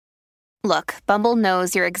Look, Bumble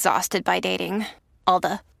knows you're exhausted by dating. All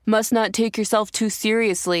the must not take yourself too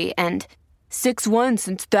seriously and 6'1"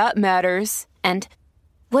 since that matters. And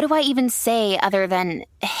what do I even say other than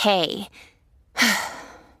hey?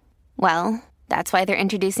 Well, that's why they're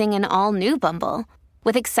introducing an all-new Bumble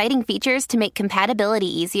with exciting features to make compatibility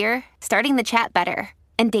easier, starting the chat better,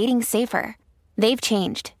 and dating safer. They've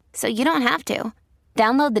changed, so you don't have to.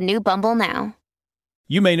 Download the new Bumble now.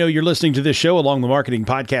 You may know you're listening to this show along the Marketing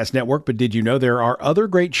Podcast Network, but did you know there are other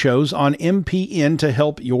great shows on MPN to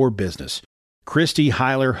help your business? Christy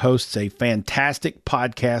Heiler hosts a fantastic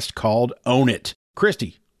podcast called Own It.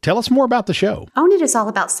 Christy, tell us more about the show. Own It is all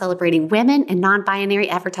about celebrating women and non-binary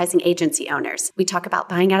advertising agency owners. We talk about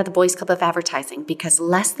buying out of the Boys Club of Advertising because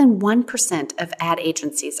less than 1% of ad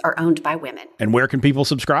agencies are owned by women. And where can people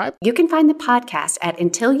subscribe? You can find the podcast at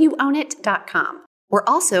untilyouownit.com. We're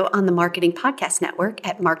also on the Marketing Podcast Network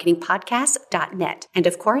at marketingpodcast.net. And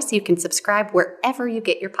of course, you can subscribe wherever you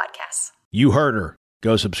get your podcasts. You heard her.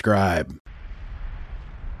 Go subscribe.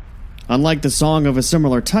 Unlike the song of a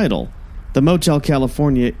similar title, the Motel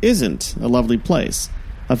California isn't a lovely place.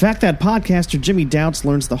 A fact that podcaster Jimmy Doubts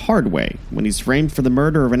learns the hard way when he's framed for the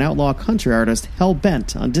murder of an outlaw country artist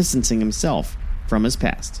hell-bent on distancing himself from his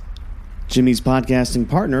past. Jimmy's podcasting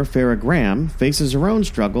partner, Farrah Graham, faces her own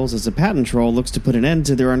struggles as a patent troll looks to put an end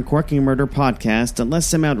to their Uncorking Murder podcast unless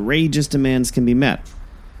some outrageous demands can be met.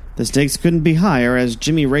 The stakes couldn't be higher as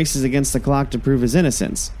Jimmy races against the clock to prove his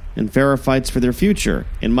innocence, and Farrah fights for their future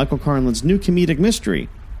in Michael Carlin's new comedic mystery,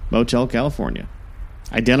 Motel California.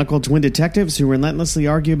 Identical twin detectives who relentlessly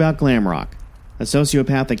argue about glam rock, a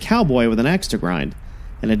sociopathic cowboy with an axe to grind,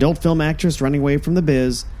 an adult film actress running away from the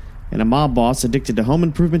biz, and a mob boss addicted to home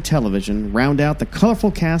improvement television round out the colorful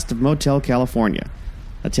cast of Motel California,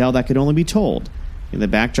 a tale that could only be told in the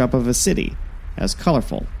backdrop of a city as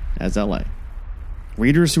colorful as L.A.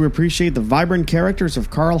 Readers who appreciate the vibrant characters of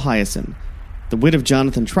Carl Hiaasen, the wit of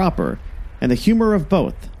Jonathan Tropper, and the humor of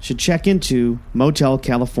both should check into Motel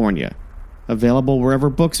California, available wherever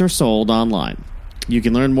books are sold online. You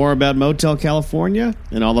can learn more about Motel California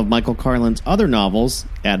and all of Michael Carlin's other novels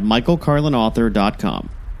at michaelcarlinauthor.com.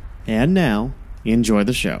 And now, enjoy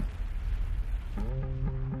the show.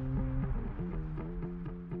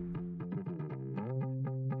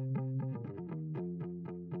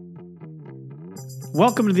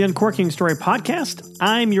 Welcome to the Uncorking Story Podcast.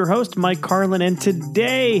 I'm your host, Mike Carlin, and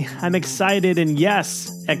today I'm excited, and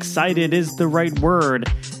yes, excited is the right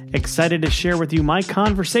word. Excited to share with you my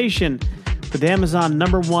conversation with Amazon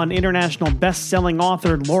 #1 international best-selling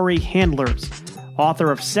author Laurie Handlers,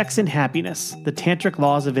 author of Sex and Happiness, The Tantric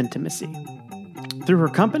Laws of Intimacy. Through her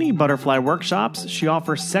company, Butterfly Workshops, she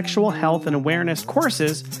offers sexual health and awareness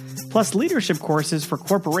courses, plus leadership courses for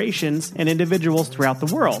corporations and individuals throughout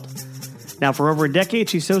the world. Now, for over a decade,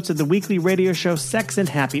 she's hosted the weekly radio show Sex and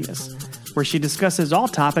Happiness, where she discusses all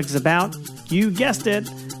topics about, you guessed it,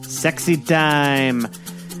 sexy time.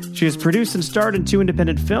 She has produced and starred in 2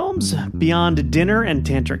 independent films, Beyond Dinner and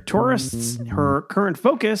Tantric Tourists. Her current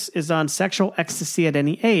focus is on sexual ecstasy at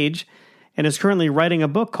any age, and is currently writing a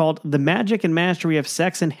book called The Magic and Mastery of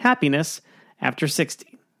Sex and Happiness After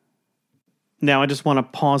 60. Now, I just want to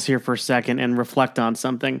pause here for a second and reflect on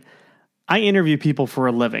something. I interview people for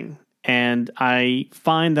a living, and I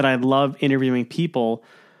find that I love interviewing people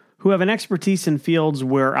who have an expertise in fields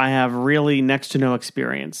where I have really next to no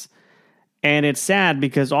experience. And it's sad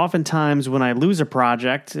because oftentimes when I lose a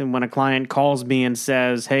project and when a client calls me and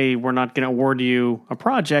says, hey, we're not going to award you a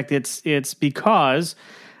project, it's because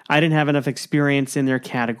I didn't have enough experience in their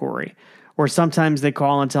category. Or sometimes they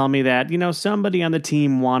call and tell me that, somebody on the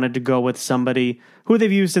team wanted to go with somebody who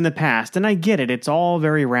they've used in the past. And I get it. It's all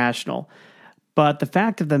very rational. But the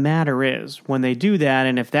fact of the matter is, when they do that,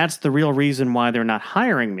 and if that's the real reason why they're not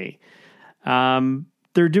hiring me,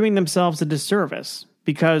 they're doing themselves a disservice.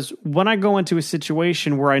 Because when I go into a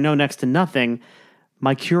situation where I know next to nothing,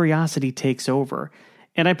 my curiosity takes over.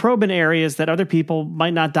 And I probe in areas that other people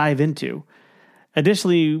might not dive into.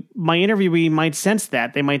 Additionally, my interviewee might sense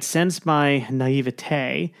that. They might sense my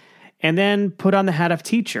naivete and then put on the hat of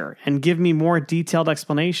teacher and give me more detailed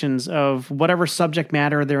explanations of whatever subject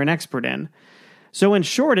matter they're an expert in. So in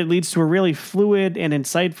short, it leads to a really fluid and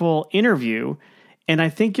insightful interview, and I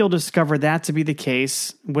think you'll discover that to be the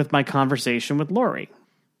case with my conversation with Laurie.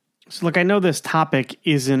 So look, I know this topic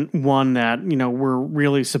isn't one that, we're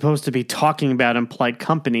really supposed to be talking about in polite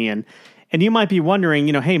company, and you might be wondering,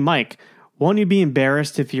 hey, Mike, won't you be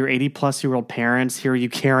embarrassed if your 80-plus-year-old parents hear you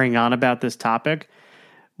carrying on about this topic?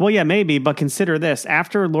 Well, yeah, maybe, but consider this.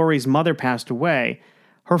 After Laurie's mother passed away,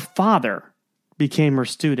 her father became her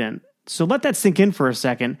student. So let that sink in for a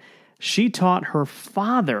second. She taught her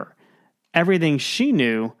father everything she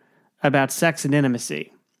knew about sex and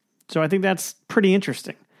intimacy. So I think that's pretty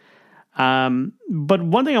interesting. But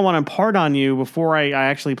one thing I want to impart on you before I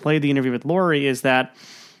actually play the interview with Lori is that,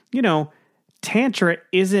 Tantra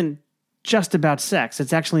isn't just about sex.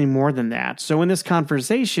 It's actually more than that. So in this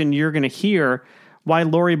conversation, you're going to hear why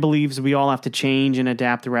Lori believes we all have to change and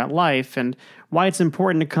adapt throughout life, and why it's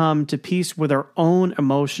important to come to peace with our own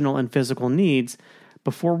emotional and physical needs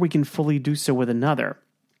before we can fully do so with another.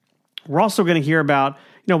 We're also going to hear about,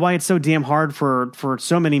 why it's so damn hard for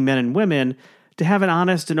so many men and women to have an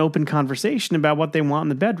honest and open conversation about what they want in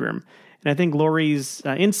the bedroom. And I think Lori's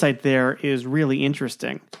insight there is really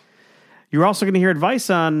interesting. You're also going to hear advice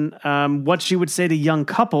on what she would say to young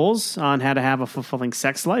couples on how to have a fulfilling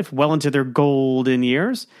sex life well into their golden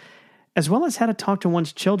years, as well as how to talk to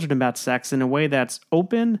one's children about sex in a way that's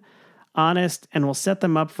open, honest, and will set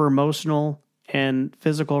them up for emotional and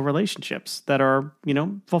physical relationships that are,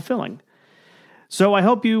 fulfilling. So I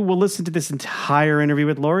hope you will listen to this entire interview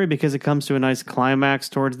with Lori because it comes to a nice climax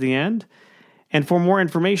towards the end. And for more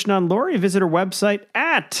information on Lori, visit her website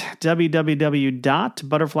at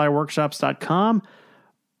www.butterflyworkshops.com.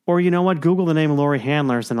 Or you know what? Google the name Lori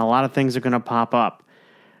Handlers and a lot of things are going to pop up.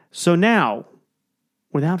 So now,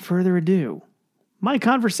 without further ado, my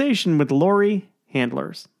conversation with Lori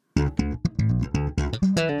Handlers.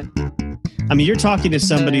 I mean, you're talking to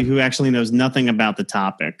somebody who actually knows nothing about the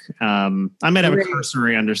topic. I might have a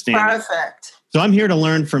cursory understanding. Perfect. So I'm here to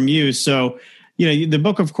learn from you. So, the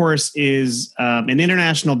book, of course, is an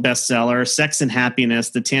international bestseller, Sex and Happiness,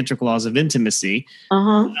 The Tantric Laws of Intimacy.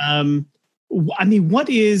 This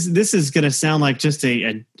is going to sound like just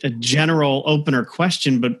a general opener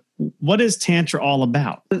question, but what is Tantra all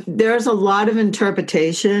about? There's a lot of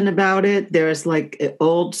interpretation about it. There's like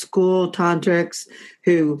old school tantrics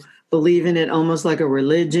who believe in it almost like a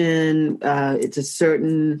religion. It's a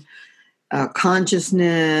certain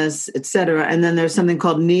consciousness, etc. And then there's something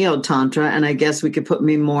called Neo-Tantra, and I guess we could put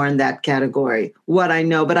me more in that category. What I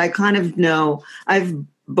know, but I kind of know I've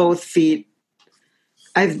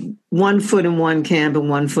one foot in one camp and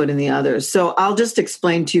one foot in the other. So I'll just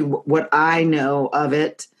explain to you what I know of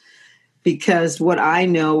it, because what I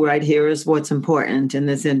know right here is what's important in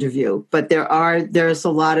this interview. But there's a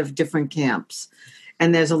lot of different camps,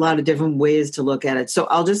 and there's a lot of different ways to look at it. So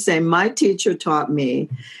I'll just say my teacher taught me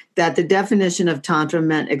that the definition of Tantra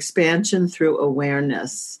meant expansion through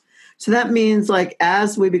awareness. So that means like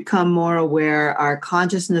as we become more aware, our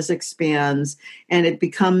consciousness expands and it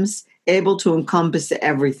becomes able to encompass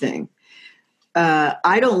everything.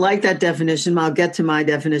 I don't like that definition. I'll get to my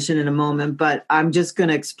definition in a moment, but I'm just going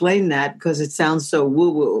to explain that because it sounds so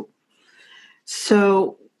woo-woo.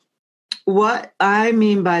 So what I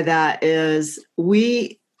mean by that is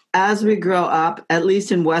as we grow up, at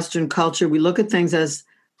least in Western culture, we look at things as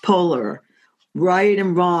polar, right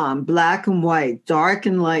and wrong, black and white, dark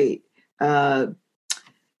and light, good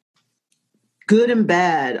and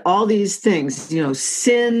bad, all these things,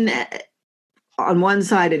 sin on one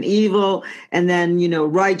side and evil, and then,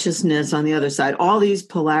 righteousness on the other side, all these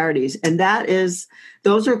polarities. And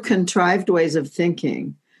those are contrived ways of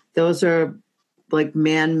thinking. Those are like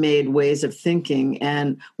man-made ways of thinking.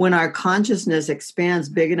 And when our consciousness expands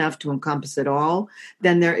big enough to encompass it all,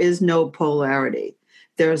 then there is no polarity.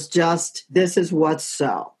 There's just, this is what's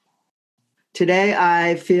so. Today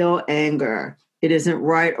I feel anger. It isn't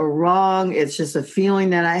right or wrong. It's just a feeling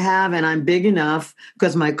that I have, and I'm big enough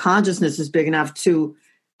because my consciousness is big enough to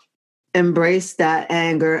embrace that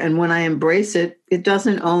anger. And when I embrace it, it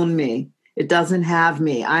doesn't own me. It doesn't have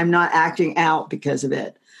me. I'm not acting out because of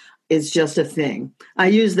it. It's just a thing. I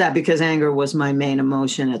use that because anger was my main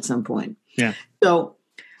emotion at some point. Yeah. So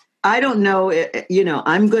I don't know,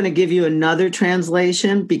 I'm going to give you another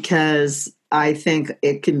translation because I think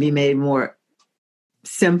it can be made more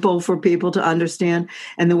simple for people to understand.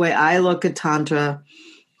 And the way I look at Tantra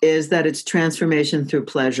is that it's transformation through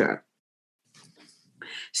pleasure.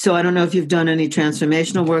 So I don't know if you've done any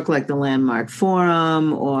transformational work like the Landmark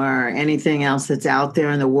Forum or anything else that's out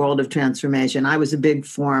there in the world of transformation. I was a big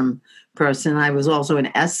Forum person. I was also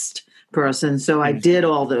an EST person. So I did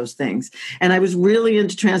all those things. And I was really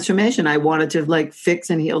into transformation. I wanted to fix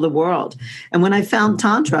and heal the world. And when I found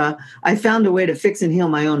Tantra, I found a way to fix and heal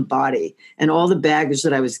my own body and all the baggage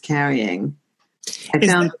that I was carrying. I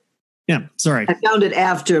found it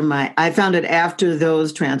after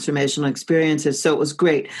those transformational experiences. So it was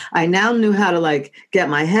great. I now knew how to get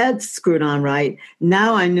my head screwed on right.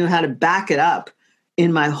 Now I knew how to back it up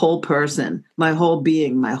in my whole person, my whole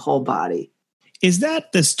being, my whole body. Is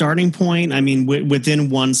that the starting point? I mean, within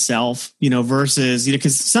oneself, versus,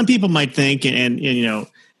 because some people might think, and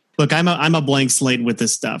Look, I'm a blank slate with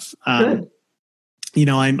this stuff. You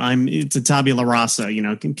know, it's a tabula rasa. You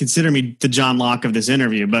know, consider me the John Locke of this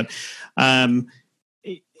interview. But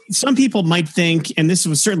some people might think, and this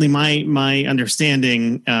was certainly my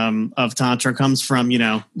understanding of Tantra, comes from, you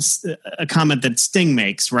know, a comment that Sting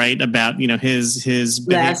makes, right, about, you know, his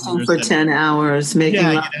lasting for 10 hours, making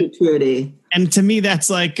love to Trudy. And to me, that's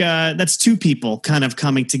like that's two people kind of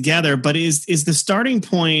coming together. But is the starting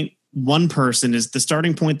point one person? Is the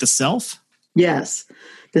starting point the self? Yes.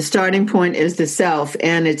 The starting point is the self,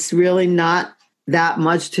 and it's really not that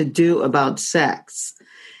much to do about sex.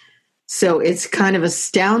 So it's kind of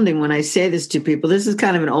astounding when I say this to people. This is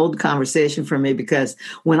kind of an old conversation for me, because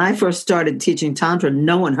when I first started teaching Tantra,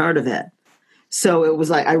 no one heard of it. So it was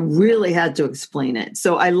like I really had to explain it.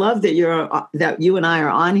 So I love that you and I are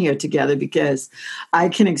on here together, because I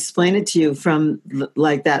can explain it to you from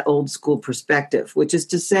like that old school perspective, which is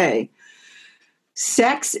to say,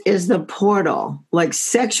 sex is the portal. Like,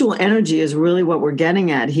 sexual energy is really what we're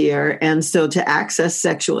getting at here. And so to access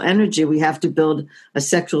sexual energy, we have to build a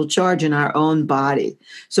sexual charge in our own body.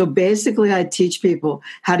 So basically, I teach people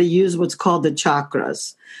how to use what's called the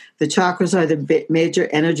chakras. The chakras are the major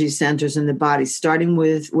energy centers in the body, starting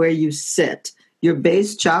with where you sit. Your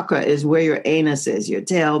base chakra is where your anus is, your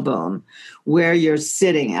tailbone, where you're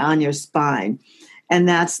sitting on your spine. And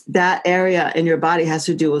that area in your body has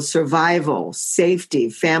to do with survival, safety,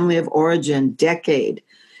 family of origin, decade.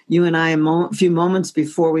 You and I, a few moments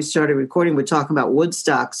before we started recording, we're talking about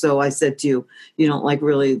Woodstock. So I said to you, you don't like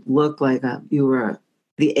really look like you were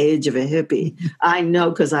the age of a hippie. I know,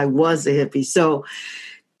 because I was a hippie. So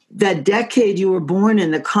that decade you were born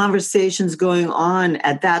in, the conversations going on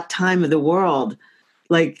at that time of the world,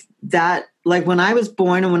 like when I was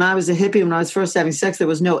born and when I was a hippie, when I was first having sex, there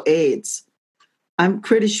was no AIDS. I'm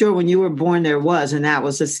pretty sure when you were born there was, and that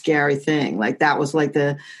was a scary thing. Like, that was like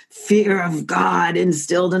the fear of God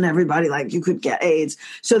instilled in everybody, like you could get AIDS.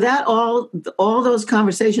 So that all those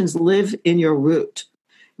conversations live in your root.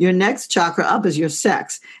 Your next chakra up is your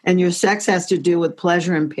sex, and your sex has to do with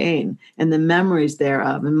pleasure and pain and the memories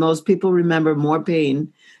thereof. And most people remember more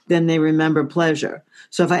pain than they remember pleasure.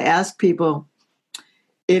 So if I ask people,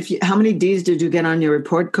 how many D's did you get on your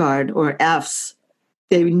report card, or F's?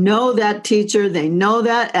 They know that teacher, they know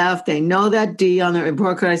that F, they know that D on the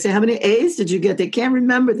report card. I say, how many A's did you get? They can't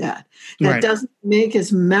remember that. That doesn't make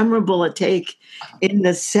as memorable a take in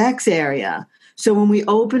the sex area. So when we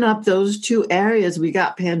open up those two areas, we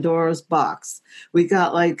got Pandora's box. We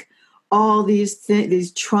got like all these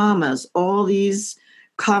these traumas, all these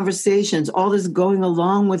conversations, all this going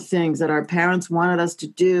along with things that our parents wanted us to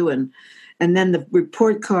do. And then the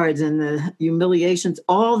report cards and the humiliations,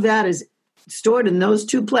 all that is stored in those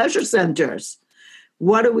two pleasure centers.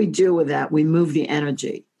 What do we do with that? We move the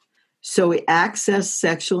energy. So we access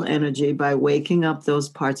sexual energy by waking up those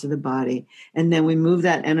parts of the body, and then we move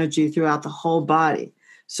that energy throughout the whole body.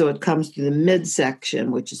 So it comes through the midsection,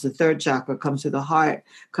 which is the third chakra, comes through the heart,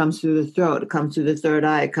 comes through the throat, it comes through the third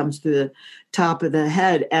eye, it comes through the top of the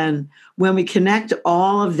head. And when we connect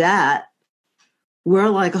all of that, we're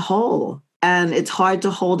like a whole. And it's hard to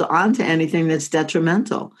hold on to anything that's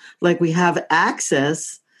detrimental. Like, we have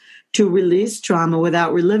access to release trauma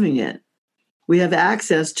without reliving it. We have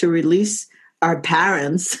access to release our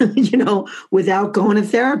parents, without going to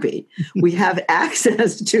therapy. We have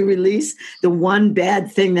access to release the one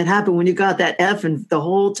bad thing that happened when you got that F, and the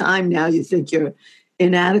whole time now you think you're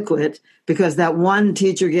inadequate because that one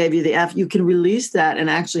teacher gave you the F. You can release that and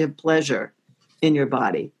actually have pleasure in your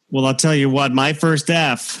body. Well, I'll tell you what, my first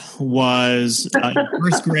F was in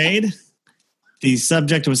first grade. The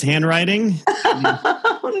subject was handwriting.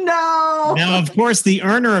 Oh, no. Now, of course, the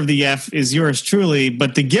earner of the F is yours truly,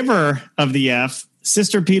 but the giver of the F,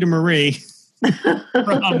 Sister Peter Marie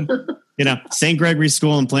from, St. Gregory's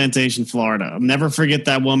School in Plantation, Florida. I'll never forget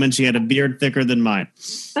that woman. She had a beard thicker than mine.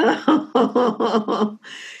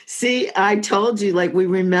 See, I told you, like, we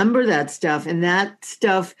remember that stuff, and that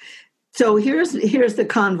stuff. So here's the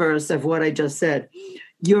converse of what I just said.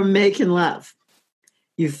 You're making love.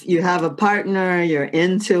 You have a partner, you're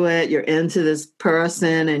into it, you're into this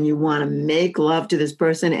person, and you want to make love to this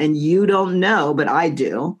person, and you don't know, but I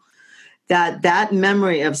do, that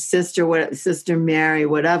memory of Sister Mary,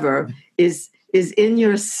 whatever, is in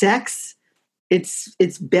your sex.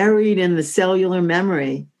 It's buried in the cellular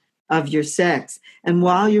memory of your sex. And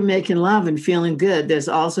while you're making love and feeling good, there's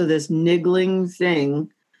also this niggling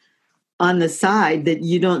thing on the side that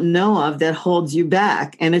you don't know of that holds you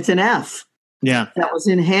back. And it's an F. Yeah. That was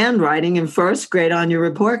in handwriting in first grade on your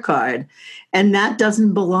report card. And that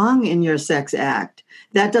doesn't belong in your sex act.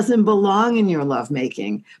 That doesn't belong in your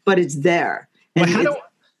lovemaking, but it's there. And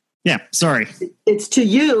Yeah, sorry. It's to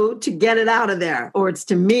you to get it out of there, or it's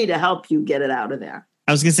to me to help you get it out of there.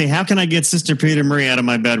 I was going to say, how can I get Sister Peter Marie out of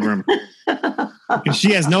my bedroom? Because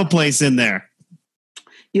she has no place in there.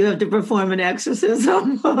 You have to perform an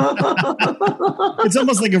exorcism. It's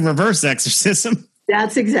almost like a reverse exorcism.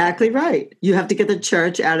 That's exactly right. You have to get the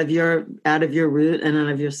church out of your root and out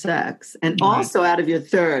of your sex, and also out of your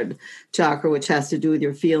third chakra, which has to do with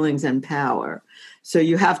your feelings and power. So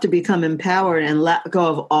you have to become empowered and let go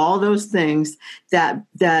of all those things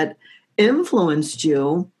that influenced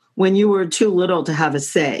you when you were too little to have a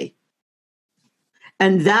say.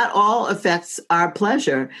 And that all affects our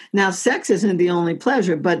pleasure. Now, sex isn't the only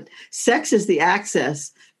pleasure, but sex is the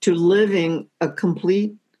access to living a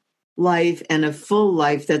complete life and a full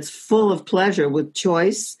life that's full of pleasure with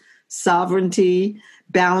choice, sovereignty,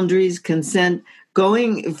 boundaries, consent,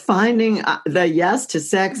 finding the yes to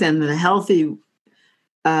sex and the healthy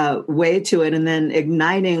way to it, and then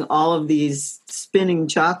igniting all of these spinning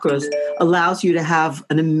chakras allows you to have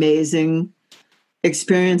an amazing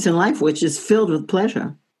experience in life, which is filled with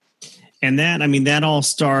pleasure. And that all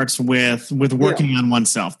starts with working on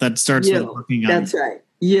oneself. That starts with working on. That's right.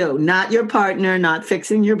 You, not your partner, not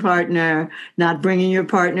fixing your partner, not bringing your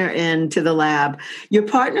partner into the lab. Your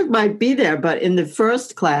partner might be there, but in the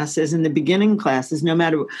first classes, in the beginning classes, no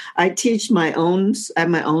matter, I teach at my own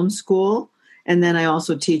school, and then I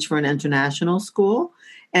also teach for an international school.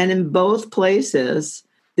 And in both places,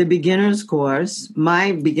 the beginner's course,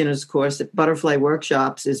 my beginner's course at Butterfly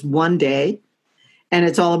Workshops, is 1 day, and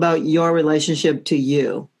it's all about your relationship to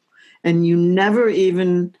you. And you never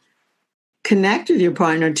even connect with your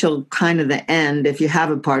partner till kind of the end, if you have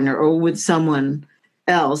a partner, or with someone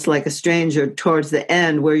else, like a stranger, towards the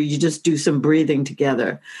end, where you just do some breathing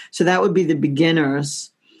together. So that would be the beginners.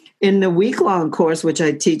 In the week-long course, which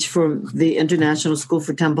I teach for the International School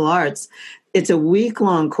for Temple Arts, it's a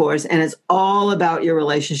week-long course, and it's all about your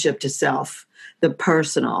relationship to self, the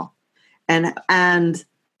personal, and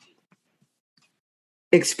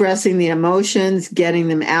expressing the emotions, getting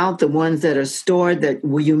them out, the ones that are stored that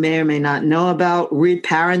you may or may not know about,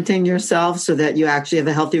 reparenting yourself so that you actually have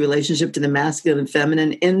a healthy relationship to the masculine and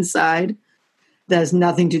feminine inside. That has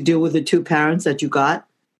nothing to do with the two parents that you got,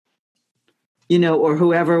 or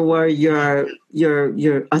whoever were your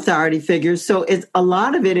authority figures. So a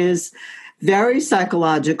lot of it is very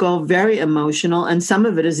psychological, very emotional, and some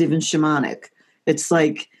of it is even shamanic. It's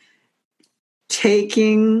like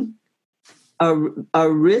taking a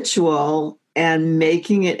ritual and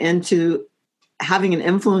making it into having an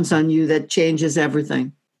influence on you that changes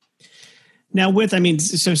everything. Now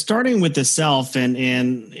so starting with the self and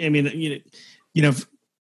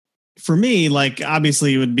for me, like,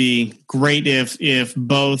 obviously it would be great if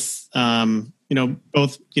both,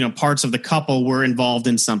 parts of the couple were involved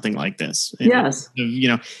in something like this. Yes.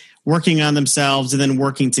 Working on themselves and then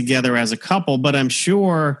working together as a couple. But I'm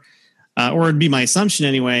sure, or it'd be my assumption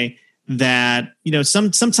anyway, that,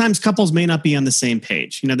 sometimes couples may not be on the same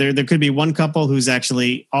page. There could be one couple who's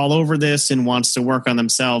actually all over this and wants to work on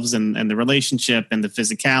themselves and the relationship and the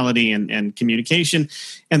physicality and communication.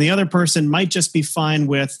 And the other person might just be fine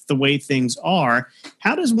with the way things are.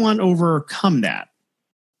 How does one overcome that?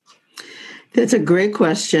 That's a great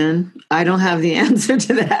question. I don't have the answer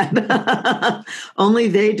to that. Only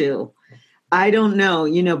they do. I don't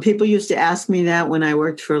know. People used to ask me that when I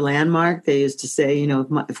worked for Landmark. They used to say,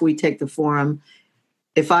 if we take the forum,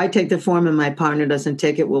 if I take the forum and my partner doesn't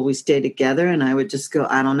take it, will we stay together? And I would just go,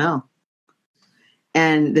 I don't know.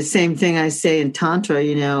 And the same thing I say in Tantra,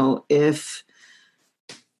 if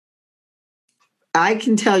I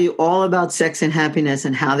can tell you all about sex and happiness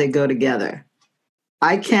and how they go together,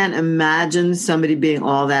 I can't imagine somebody being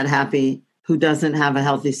all that happy who doesn't have a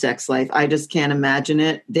healthy sex life. I just can't imagine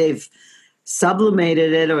it. They've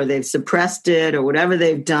sublimated it, or they've suppressed it, or whatever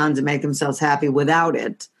they've done to make themselves happy without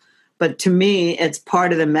it. But to me, it's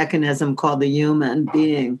part of the mechanism called the human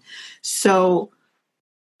being. So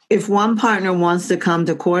if one partner wants to come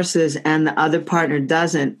to courses and the other partner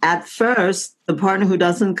doesn't, at first, the partner who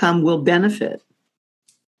doesn't come will benefit,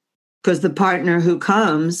 because the partner who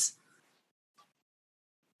comes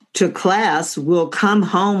to class will come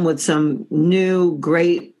home with some new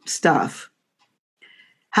great stuff.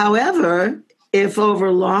 However, if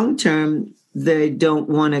over long term they don't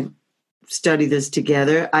want to study this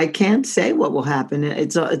together, I can't say what will happen.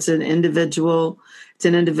 It's an individual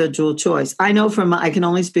choice. I know I can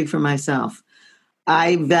only speak for myself.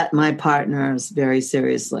 I vet my partners very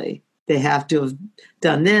seriously. They have to have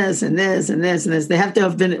done this and this and this and this. They have to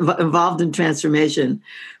have been involved in transformation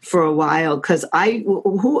for a while, because I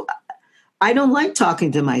don't like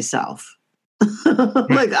talking to myself.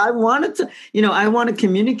 Like I wanted to, I want to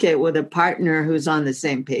communicate with a partner who's on the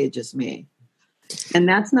same page as me. And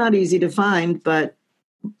that's not easy to find, but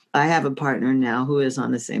I have a partner now who is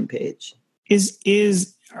on the same page.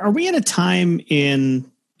 Are we at a time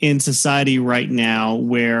in society right now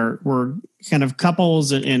where we're kind of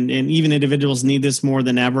couples and even individuals need this more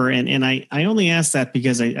than ever? And I only ask that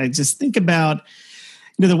because I just think about,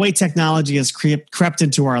 the way technology has crept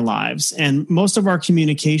into our lives, and most of our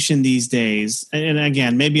communication these days, and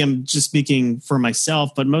again, maybe I'm just speaking for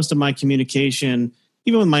myself, but most of my communication,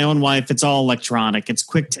 even with my own wife, it's all electronic. It's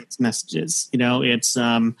quick text messages. It's,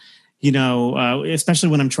 especially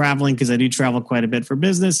when I'm traveling, because I do travel quite a bit for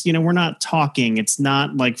business, we're not talking. It's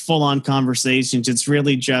not like full on conversations. It's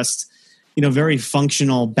really just, very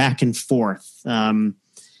functional back and forth.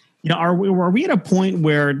 Are we at a point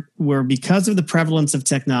where because of the prevalence of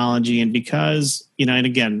technology and because, and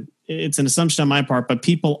again, it's an assumption on my part, but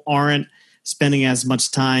people aren't spending as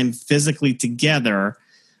much time physically together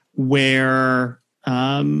where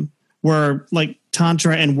like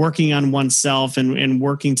Tantra and working on oneself and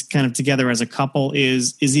working kind of together as a couple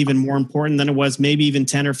is even more important than it was maybe even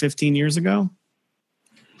 10 or 15 years ago?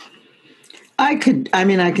 I could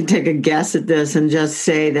take a guess at this and just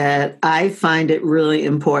say that I find it really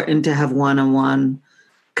important to have one-on-one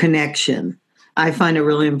connection. I find it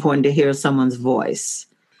really important to hear someone's voice.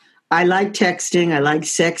 I like texting. I like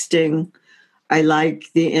sexting. I like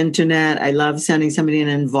the internet. I love sending somebody an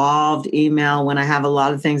involved email when I have a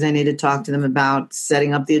lot of things I need to talk to them about,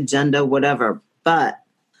 setting up the agenda, whatever. But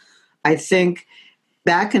I think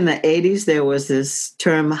back in the 80s, there was this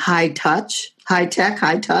term high touch, high tech,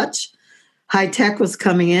 high touch. High tech was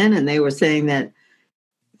coming in and they were saying that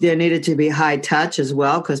there needed to be high touch as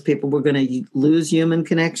well because people were going to lose human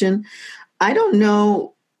connection. I don't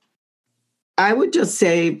know. I would just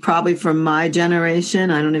say probably for my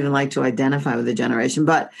generation, I don't even like to identify with the generation,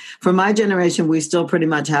 but for my generation, we still pretty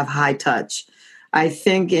much have high touch. I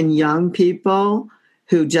think in young people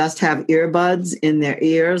who just have earbuds in their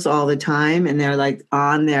ears all the time and they're like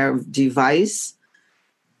on their device,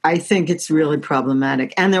 I think it's really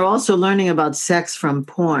problematic. And they're also learning about sex from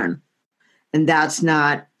porn. And that's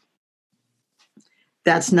not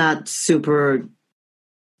super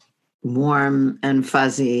warm and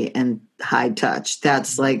fuzzy and high touch.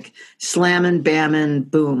 That's like slamming, bamming,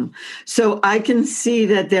 boom. So I can see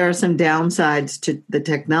that there are some downsides to the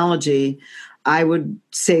technology. I would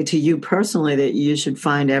say to you personally that you should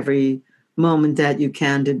find every moment that you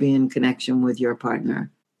can to be in connection with your partner.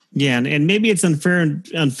 Yeah, and maybe it's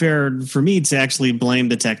unfair for me to actually blame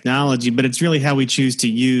the technology, but it's really how we choose to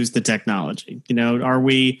use the technology. Are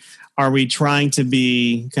we trying to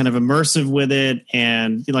be kind of immersive with it?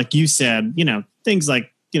 And like you said, things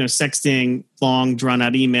like, sexting, long drawn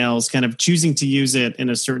out emails, kind of choosing to use it in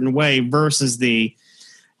a certain way versus the,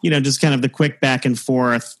 just kind of the quick back and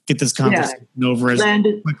forth, get this conversation over as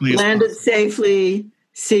quickly as possible. Landed safely,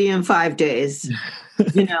 see you in 5 days.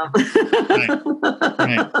 Right.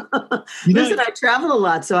 Listen, I travel a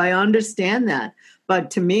lot, so I understand that. But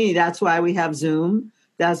to me, that's why we have Zoom.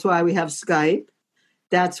 That's why we have Skype.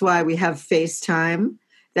 That's why we have FaceTime.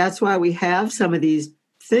 That's why we have some of these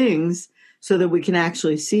things so that we can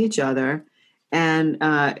actually see each other and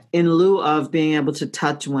in lieu of being able to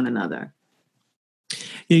touch one another.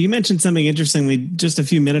 Yeah, you mentioned something interestingly just a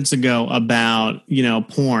few minutes ago about,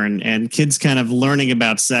 porn and kids kind of learning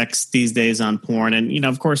about sex these days on porn. And,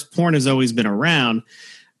 of course, porn has always been around.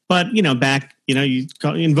 But, back, you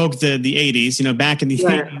invoked the 80s, back in the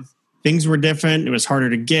 80s, things were different. It was harder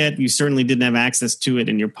to get. You certainly didn't have access to it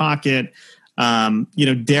in your pocket.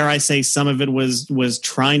 Dare I say some of it was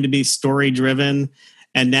trying to be story driven.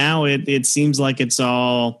 And now it seems like it's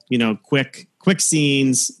all, quick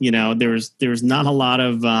scenes, there's not a lot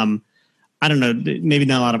of, I don't know, maybe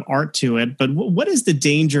not a lot of art to it, but what is the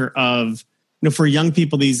danger of, for young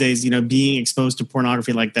people these days, being exposed to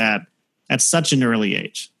pornography like that at such an early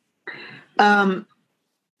age?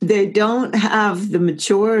 They don't have the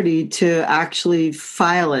maturity to actually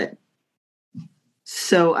file it.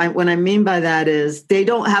 So what I mean by that is they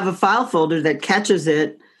don't have a file folder that catches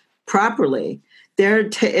it properly.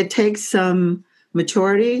 It takes some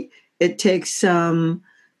maturity. It takes some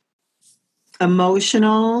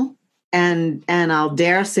emotional and I'll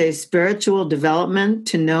dare say spiritual development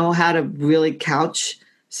to know how to really couch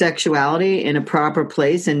sexuality in a proper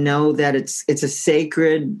place and know that it's a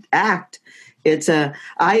sacred act. Since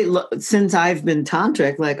I've been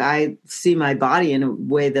tantric, like I see my body in a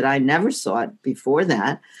way that I never saw it before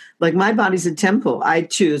that. Like my body's a temple. I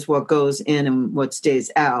choose what goes in and what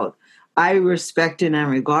stays out. I respect it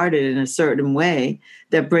and regard it in a certain way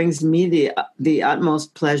that brings me the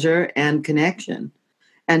utmost pleasure and connection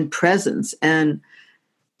and presence. And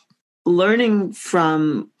learning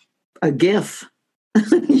from a GIF,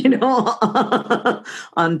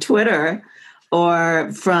 on Twitter,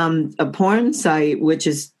 or from a porn site, which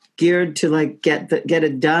is geared to like get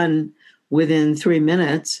it done within 3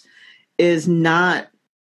 minutes, is not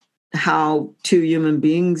how two human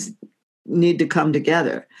beings need to come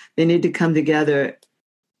together. They need to come together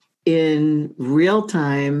in real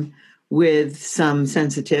time with some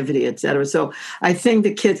sensitivity, et cetera. So I think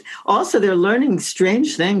the kids also, they're learning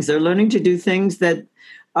strange things. They're learning to do things that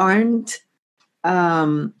aren't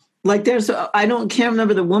like can't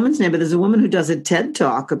remember the woman's name, but there's a woman who does a TED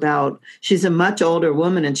talk about, she's a much older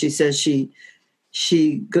woman, and she says she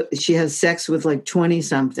has sex with like 20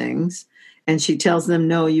 somethings, and she tells them,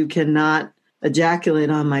 no, you cannot ejaculate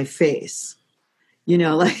on my face.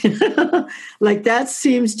 Like like that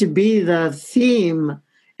seems to be the theme.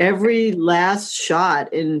 Every last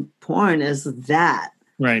shot in porn is that.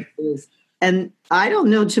 Right. And I don't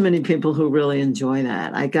know too many people who really enjoy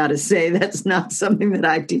that. I got to say, that's not something that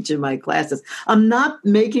I teach in my classes. I'm not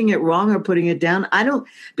making it wrong or putting it down.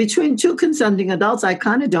 Between two consenting adults, I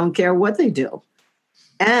kind of don't care what they do.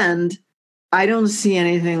 And I don't see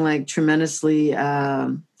anything like tremendously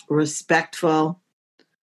respectful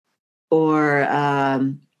or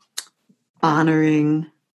honoring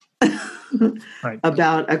right.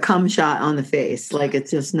 about a cum shot on the face. Like, it's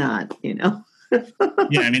just not,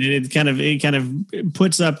 Yeah, I mean, it kind of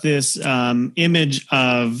puts up this image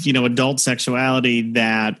of, adult sexuality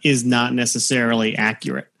that is not necessarily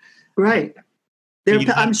accurate. Right.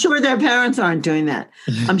 I'm sure their parents aren't doing that.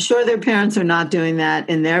 I'm sure their parents are not doing that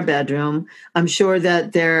in their bedroom. I'm sure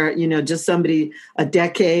that they're, just somebody a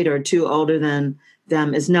decade or two older than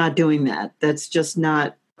them is not doing that. That's just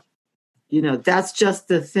not, that's just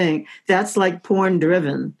the thing. That's like porn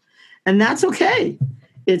driven. And that's okay.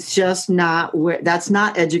 It's just not that's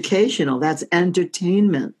not educational. That's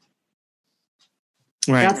entertainment.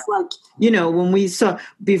 Right. That's like, when we saw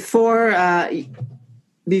before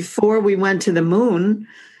we went to the moon,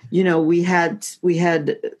 we had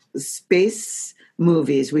space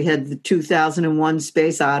movies. We had the 2001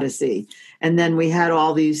 Space Odyssey. And then we had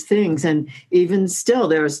all these things. And even still,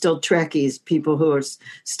 there are still Trekkies, people who are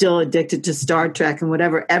still addicted to Star Trek and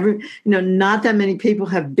whatever. Not that many people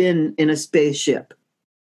have been in a spaceship.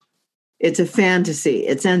 It's a fantasy.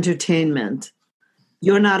 It's entertainment.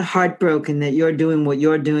 You're not heartbroken that you're doing what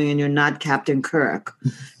you're doing and you're not Captain Kirk.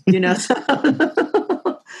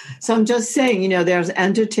 So I'm just saying, there's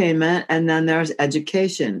entertainment and then there's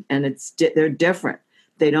education, and they're different.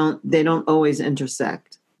 They don't always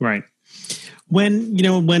intersect. Right. When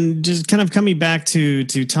just kind of coming back to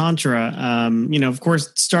Tantra, of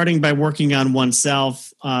course, starting by working on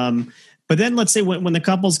oneself, but then let's say when the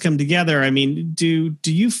couples come together, I mean, do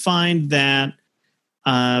you find that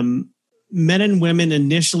men and women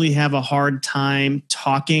initially have a hard time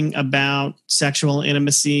talking about sexual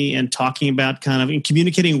intimacy and talking about and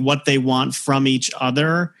communicating what they want from each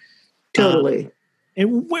other? Totally.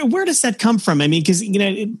 And where does that come from? I mean, because, to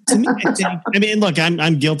me, I mean, look,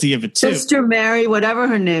 I'm guilty of it too. Sister Mary, whatever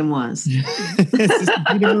her name was.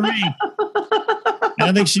 I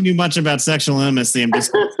don't think she knew much about sexual intimacy. I'm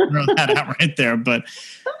just going to throw that out right there. But,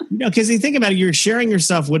 because you think about it, you're sharing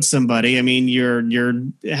yourself with somebody. I mean, you're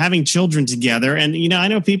having children together. And, I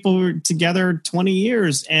know people who are together 20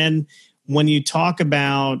 years. And when you talk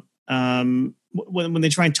about, when they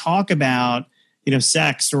try and talk about,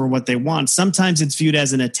 sex or what they want, sometimes it's viewed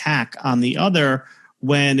as an attack on the other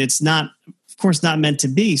when it's not, of course, not meant to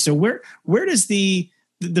be. So where does the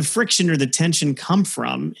friction or the tension come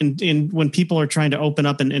from in when people are trying to open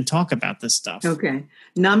up and talk about this stuff? Okay.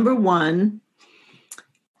 Number one,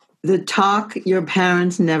 The Talk Your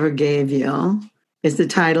Parents Never Gave You is the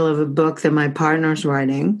title of a book that my partner's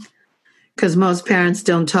writing, because most parents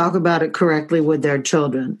don't talk about it correctly with their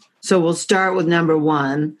children. So we'll start with number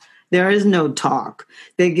one. There is no talk.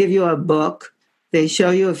 They give you a book. They show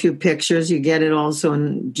you a few pictures. You get it also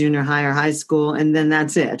in junior high or high school, and then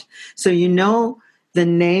that's it. So the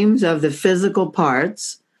names of the physical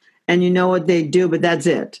parts, and you know what they do, but that's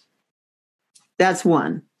it. That's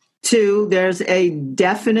one. Two, there's a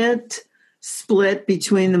definite split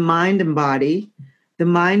between the mind and body. The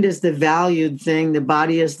mind is the valued thing. The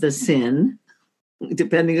body is the sin,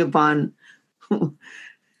 depending upon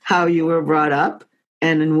how you were brought up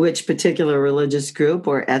and in which particular religious group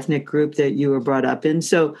or ethnic group that you were brought up in.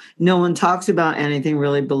 So no one talks about anything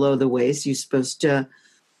really below the waist. You're supposed to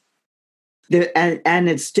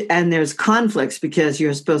and there's conflicts because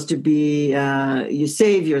you're supposed to be you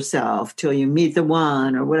save yourself till you meet the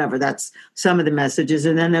one or whatever. That's some of the messages.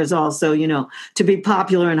 And then there's also, to be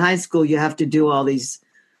popular in high school, you have to do all these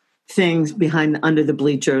things under the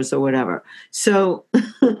bleachers or whatever. So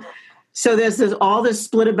so there's all this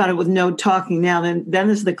split about it with no talking. Now then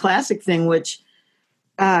there's the classic thing, which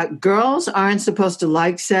girls aren't supposed to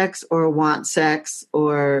like sex or want sex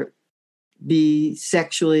or be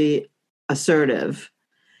sexually assertive,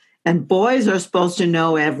 and boys are supposed to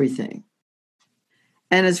know everything.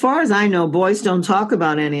 And as far as I know, boys don't talk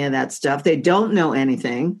about any of that stuff. They don't know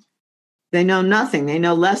anything. They know nothing. They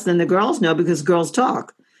know less than the girls know because girls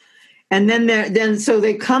talk. And then so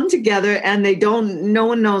they come together and no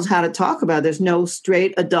one knows how to talk about it. There's no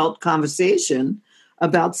straight adult conversation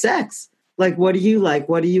about sex. Like, what do you like?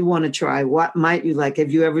 What do you want to try? What might you like?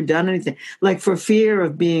 Have you ever done anything? Like, for fear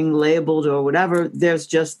of being labeled or whatever, there's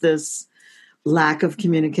just this lack of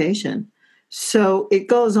communication. So it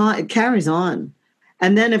goes on, it carries on.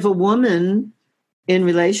 And then if a woman in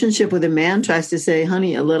relationship with a man tries to say,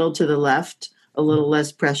 honey, a little to the left, a little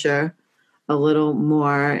less pressure, a little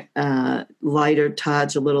more lighter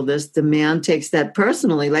touch, a little this, the man takes that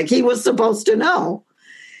personally, like he was supposed to know.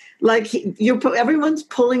 Like everyone's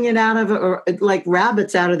pulling it out of it, or like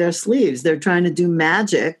rabbits out of their sleeves. They're trying to do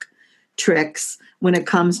magic tricks when it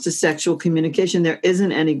comes to sexual communication. There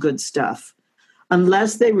isn't any good stuff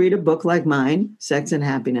unless they read a book like mine, Sex and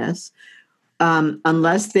Happiness,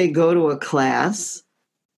 unless they go to a class,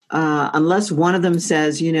 unless one of them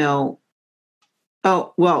says,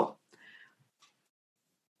 oh, well,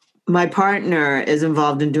 my partner is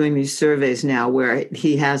involved in doing these surveys now where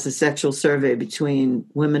he has a sexual survey between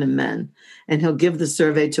women and men, and he'll give the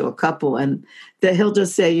survey to a couple and that he'll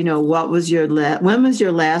just say, what was when was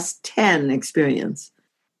your last 10 experience?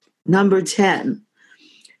 Number 10.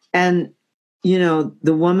 And, the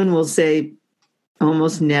woman will say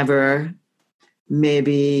almost never,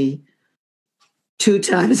 maybe 2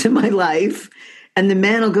 times in my life. And the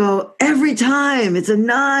man will go, every time it's a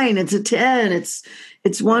 9, it's a 10,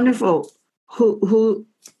 it's wonderful.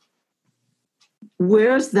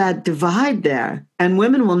 Where's that divide there? And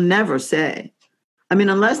women will never say. I mean,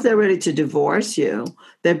 unless they're ready to divorce you,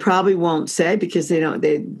 they probably won't say because they want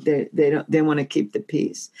to keep the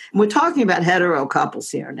peace. And we're talking about hetero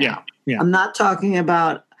couples here now. Yeah. I'm not talking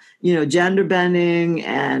about, gender bending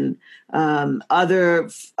and other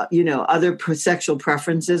sexual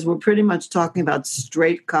preferences. We're pretty much talking about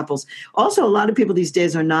straight couples. Also, a lot of people these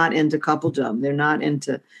days are not into coupledom.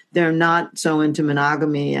 They're not so into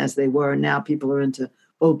monogamy as they were. Now people are into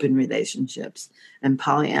open relationships and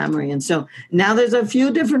polyamory. And so now there's a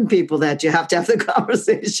few different people that you have to have the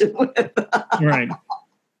conversation with. Right.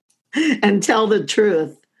 And tell the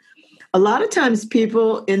truth. A lot of times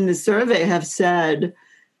people in the survey have said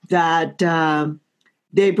that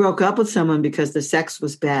they broke up with someone because the sex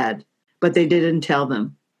was bad, but they didn't tell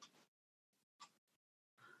them.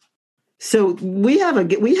 So we have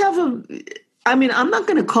a, I mean, I'm not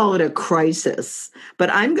going to call it a crisis,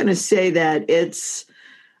 but I'm going to say that it's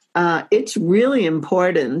really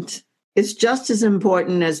important. It's just as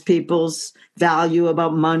important as people's value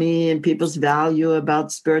about money and people's value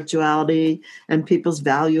about spirituality and people's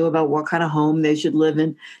value about what kind of home they should live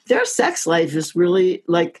in. Their sex life is really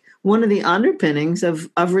like one of the underpinnings of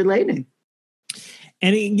relating.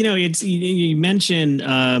 And, you mentioned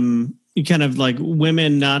kind of like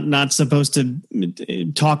women not supposed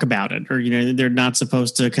to talk about it, or, they're not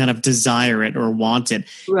supposed to kind of desire it or want it.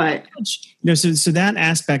 Right. So that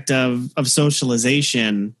aspect of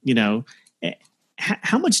socialization,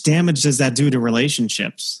 how much damage does that do to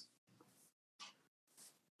relationships?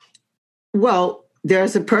 Well,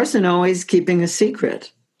 there's a person always keeping a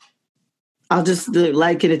secret. I'll just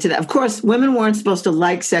liken it to that. Of course, women weren't supposed to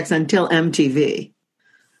like sex until MTV.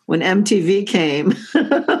 When MTV came, you're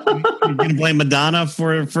going to blame Madonna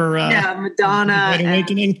for Madonna,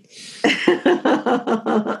 Awakening,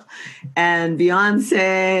 and Beyonce,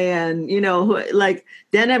 and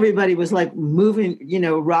then everybody was like moving,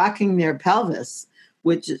 rocking their pelvis,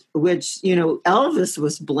 which Elvis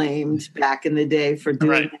was blamed back in the day for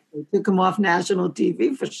doing. Right. They took him off national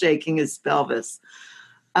TV for shaking his pelvis.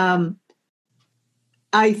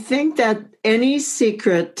 I think that any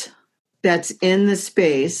secret that's in the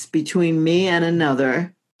space between me and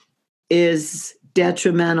another is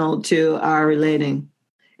detrimental to our relating.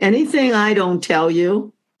 Anything I don't tell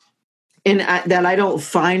you, that I don't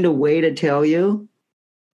find a way to tell you,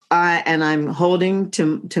 and I'm holding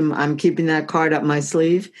to I'm keeping that card up my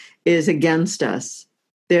sleeve, is against us.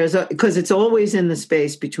 Because it's always in the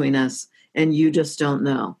space between us, and you just don't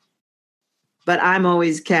know. but I'm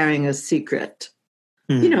always carrying a secret.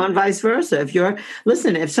 And vice versa.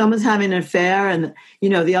 If someone's having an affair and,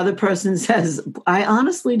 the other person says, I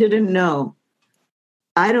honestly didn't know.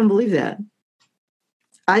 I don't believe that.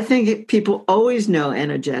 I think people always know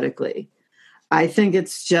energetically. I think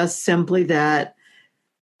it's just simply that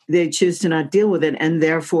they choose to not deal with it. And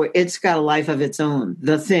therefore it's got a life of its own.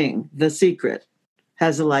 The thing, the secret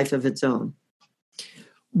has a life of its own.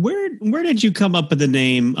 Where did you come up with the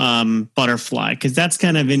name Butterfly? Because that's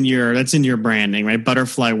kind of in your branding, right?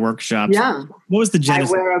 Butterfly Workshops. Yeah. What was the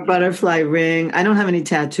genesis? I wear a butterfly ring. I don't have any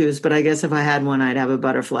tattoos, but I guess if I had one, I'd have a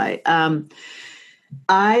butterfly.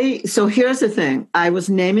 So here's the thing. I was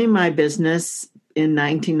naming my business in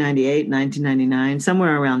 1998, 1999,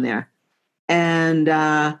 somewhere around there. And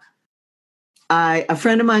a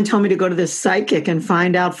friend of mine told me to go to this psychic and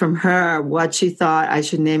find out from her what she thought I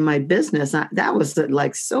should name my business. That was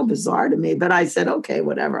like so bizarre to me, but I said, okay,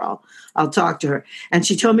 whatever, I'll talk to her. And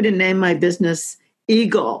she told me to name my business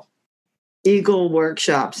Eagle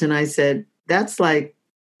Workshops. And I said, that's like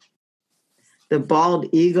the bald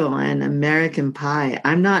eagle and American Pie.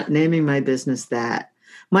 I'm not naming my business that.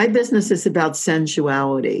 My business is about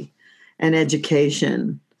sensuality and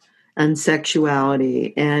education and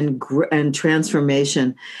sexuality and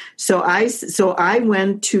transformation. So I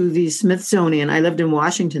went to the Smithsonian. I lived in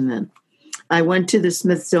Washington then. I went to the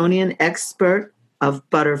Smithsonian expert of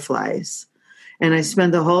butterflies. And I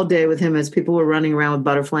spent the whole day with him as people were running around with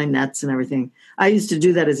butterfly nets and everything. I used to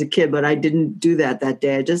do that as a kid, but I didn't do that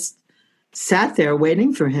day. I just sat there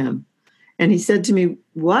waiting for him. And he said to me,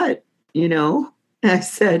 what? And I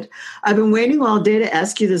said, I've been waiting all day to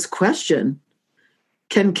ask you this question.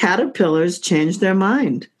 Can caterpillars change their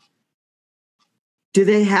mind? Do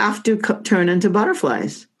they have to turn into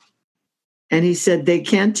butterflies? And he said, they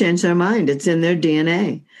can't change their mind. It's in their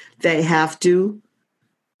DNA.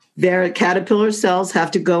 Their caterpillar cells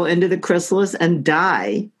have to go into the chrysalis and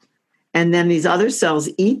die. And then these other cells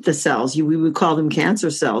eat the cells. We would call them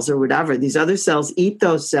cancer cells or whatever. These other cells eat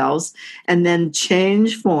those cells and then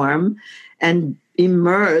change form and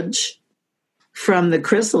emerge from the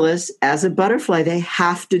chrysalis as a butterfly. They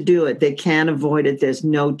have to do it. They can't avoid it. There's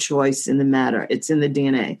no choice in the matter. It's in the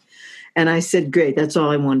DNA. And I said, great, that's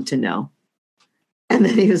all I wanted to know. And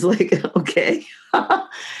then he was like, okay.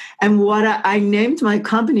 And I named my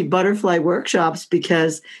company Butterfly Workshops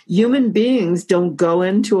because human beings don't go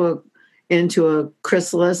into a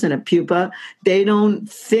chrysalis and a pupa. They don't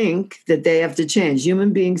think that they have to change.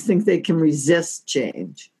 Human beings think they can resist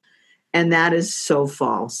change. And that is so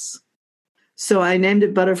false. So I named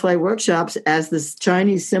it Butterfly Workshops as this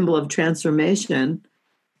Chinese symbol of transformation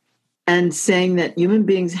and saying that human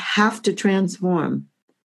beings have to transform.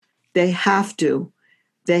 They have to.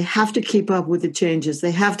 They have to keep up with the changes.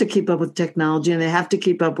 They have to keep up with technology, and they have to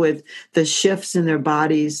keep up with the shifts in their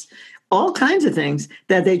bodies, all kinds of things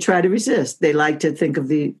that they try to resist. They like to think of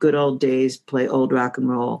the good old days, play old rock and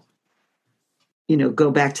roll,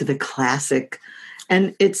 go back to the classic.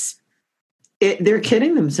 And they're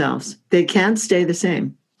kidding themselves. They can't stay the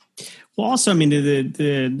same. Well, also, I mean,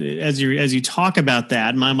 as you talk about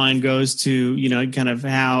that, my mind goes to, kind of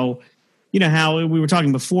how we were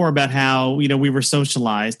talking before about how, we were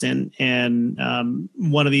socialized and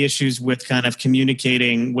one of the issues with kind of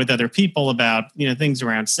communicating with other people about, things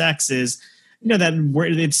around sex is, that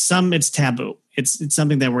it's taboo. It's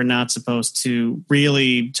something that we're not supposed to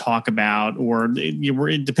really talk about, or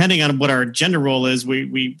depending on what our gender role is,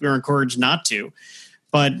 we're encouraged not to.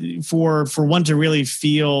 But for one to really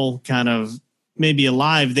feel kind of maybe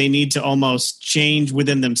alive, they need to almost change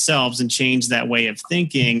within themselves and change that way of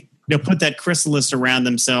thinking. Put that chrysalis around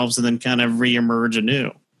themselves and then kind of reemerge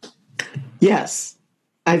anew. Yes,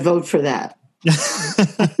 I vote for that.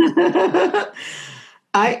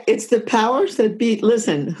 It's the powers that be.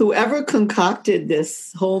 Listen, whoever concocted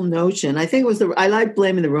this whole notion, I think it was I like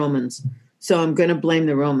blaming the Romans, so I'm going to blame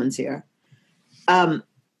the Romans here.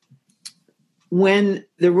 When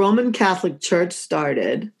the Roman Catholic Church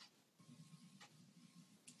started,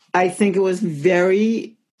 I think it was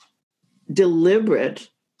very deliberate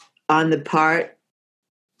on the part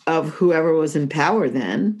of whoever was in power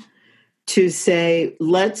then to say,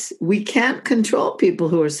 we can't control people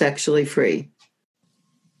who are sexually free.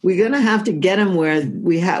 We're going to have to get them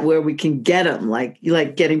where we can get them, like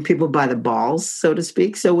getting people by the balls, so to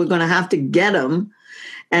speak. So we're going to have to get them.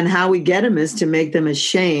 And how we get them is to make them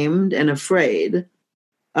ashamed and afraid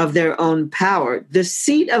of their own power. The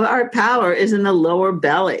seat of our power is in the lower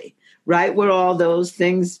belly, right where all those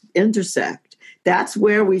things intersect. That's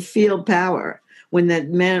where we feel power. When that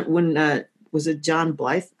man, was it John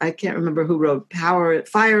Blythe? I can't remember who wrote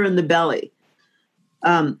Fire in the Belly.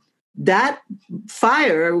 that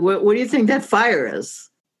fire, what do you think that fire is?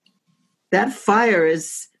 That fire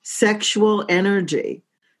is sexual energy.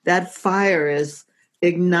 That fire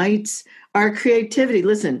ignites our creativity.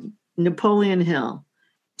 Listen, Napoleon Hill,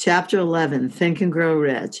 chapter 11, Think and Grow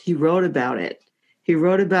Rich. He wrote about it. He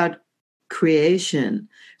wrote about creation,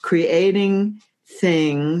 creating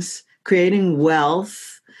things, creating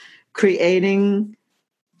wealth, creating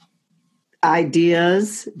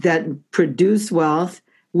ideas that produce wealth.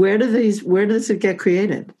 Where does it get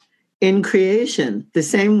created? In creation, the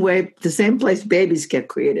same place babies get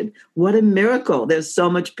created. What a miracle. There's so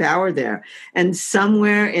much power there. And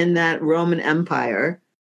somewhere in that Roman Empire,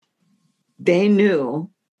 they knew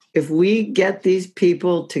if we get these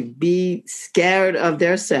people to be scared of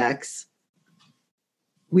their sex,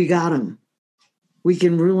 we got them. We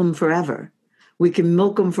can rule them forever. We can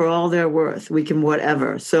milk them for all they're worth. We can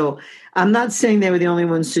whatever. So I'm not saying they were the only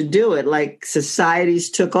ones to do it. Like, societies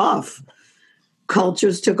took off.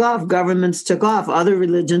 Cultures took off, governments took off, other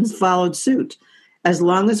religions followed suit. As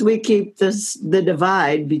long as we keep the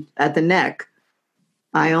divide at the neck,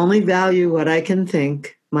 I only value what I can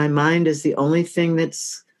think. My mind is the only thing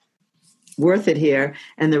that's worth it here.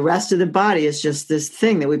 And the rest of the body is just this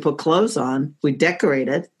thing that we put clothes on, we decorate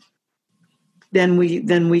it, then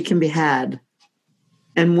we can be had.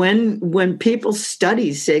 And when people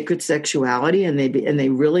study sacred sexuality and they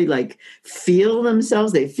really like feel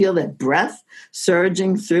themselves, they feel that breath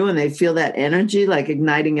surging through and they feel that energy like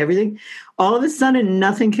igniting everything, all of a sudden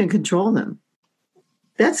nothing can control them.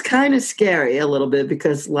 That's kind of scary a little bit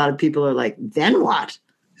because a lot of people are like, then what?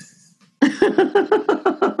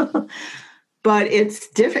 But it's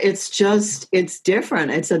different. It's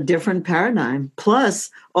different. It's a different paradigm.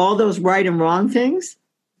 Plus all those right and wrong things.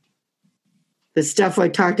 The stuff I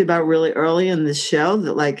talked about really early in the show,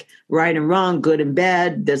 that like right and wrong, good and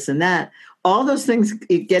bad, this and that, all those things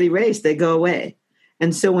get erased. They go away.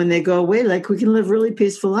 And so when they go away, like we can live really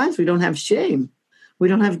peaceful lives. We don't have shame. We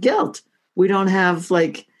don't have guilt. We don't have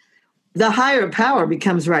like the higher power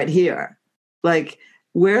becomes right here. Like,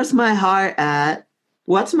 where's my heart at?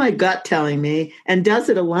 What's my gut telling me? And does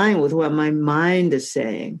it align with what my mind is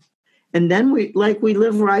saying? And then we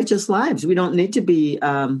live righteous lives. We don't need to be,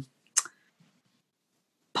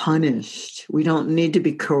 punished. We don't need to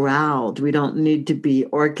be corralled. We don't need to be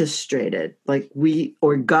orchestrated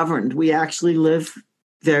or governed. We actually live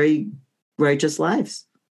very righteous lives.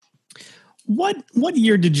 What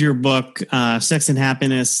year did your book, Sex and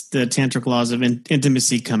Happiness, The Tantric Laws of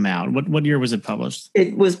Intimacy, come out? What year was it published?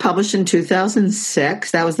 It was published in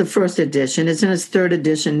 2006. That was the first edition. It's in its third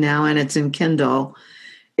edition now, and it's in Kindle.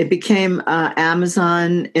 It became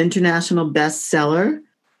Amazon international bestseller.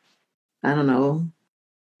 I don't know,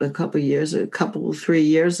 3 years ago.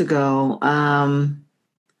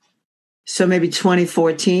 So maybe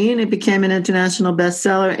 2014, it became an international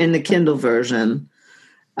bestseller in the Kindle version.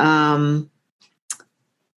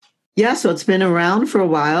 So it's been around for a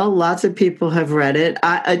while. Lots of people have read it.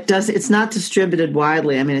 It's not distributed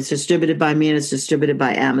widely. I mean, it's distributed by me and it's distributed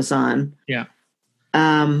by Amazon. Yeah.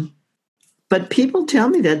 But people tell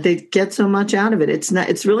me that they get so much out of it.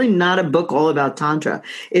 It's really not a book all about Tantra.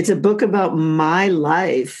 It's a book about my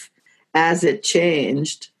life as it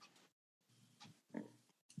changed,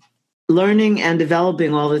 learning and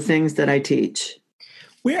developing all the things that I teach.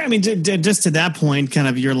 Just to that point, kind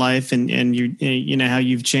of your life and you know how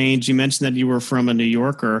you've changed. You mentioned that you were from a New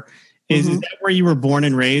Yorker. Is that where you were born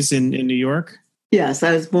and raised in New York? Yes,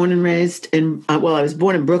 I was born and raised I was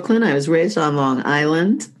born in Brooklyn. I was raised on Long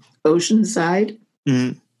Island, Oceanside.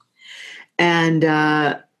 Mm-hmm. And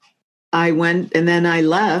I went, and then I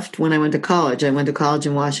left when I went to college. I went to college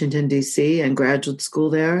in Washington, D.C. and graduate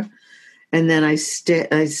school there. And then I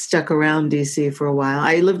stuck around D.C. for a while.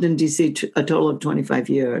 I lived in D.C. a total of 25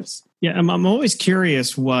 years. Yeah, I'm always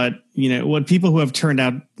curious what people who have turned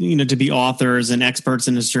out, to be authors and experts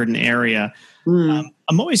in a certain area.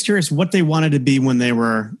 I'm always curious what they wanted to be when they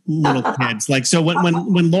were little kids. Like, so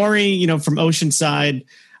when Lori, from Oceanside,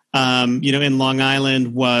 in Long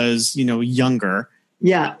Island was, younger.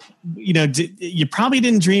 Yeah. You probably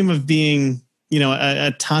didn't dream of being,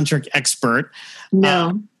 a tantric expert.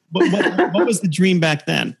 No. What was the dream back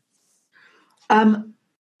then? I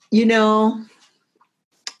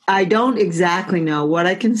don't exactly know. What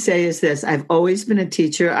I can say is this. I've always been a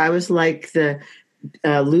teacher. I was like the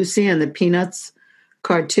Lucy and the Peanuts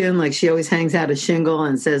cartoon. Like, she always hangs out a shingle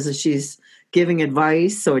and says that she's giving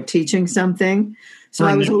advice or teaching something. So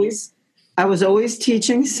I was always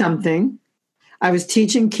teaching something. I was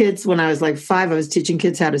teaching kids when I was like 5. I was teaching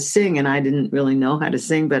kids how to sing, and I didn't really know how to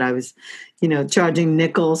sing, but I was, charging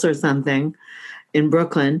nickels or something in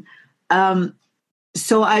Brooklyn.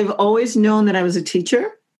 So I've always known that I was a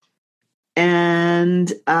teacher,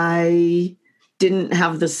 and I didn't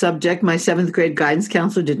have the subject. My 7th grade guidance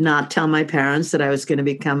counselor did not tell my parents that I was going to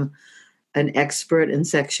become an expert in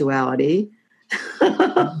sexuality.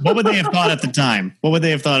 What would they have thought at the time?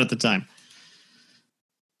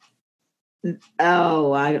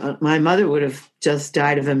 Oh, my mother would have just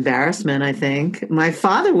died of embarrassment, I think. My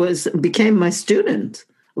father became my student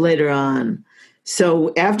later on.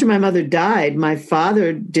 So after my mother died, my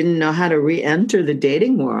father didn't know how to re-enter the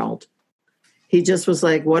dating world. He just was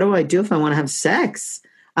like, what do I do if I want to have sex?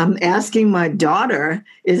 I'm asking my daughter,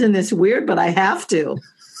 isn't this weird? But I have to.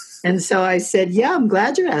 And so I said, yeah, I'm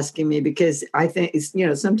glad you're asking me, because I think,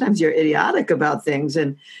 sometimes you're idiotic about things,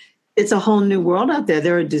 and it's a whole new world out there.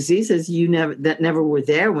 There are diseases that never were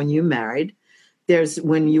there when you married. There's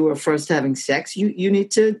when you were first having sex.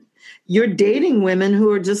 You're dating women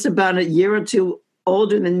who are just about a year or two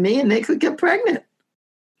older than me, and they could get pregnant.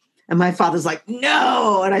 And my father's like,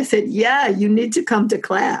 no. And I said, yeah, you need to come to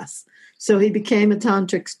class. So he became a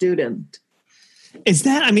tantric student. Is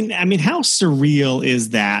that, I mean, how surreal is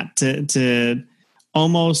that to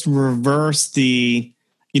almost reverse the,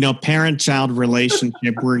 parent-child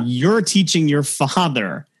relationship where you're teaching your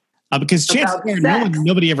father, because chances are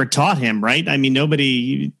nobody ever taught him, right? I mean,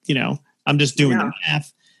 nobody, I'm just doing the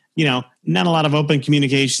math, not a lot of open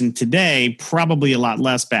communication today, probably a lot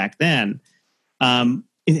less back then.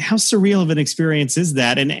 How surreal of an experience is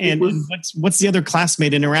that? And what's the other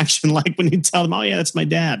classmate interaction like when you tell them, oh yeah, that's my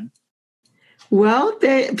dad? Well,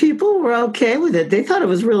 people were okay with it. They thought it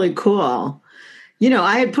was really cool.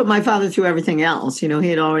 I had put my father through everything else. He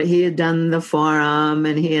had done the forum,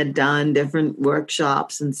 and he had done different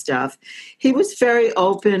workshops and stuff. He was very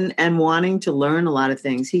open and wanting to learn a lot of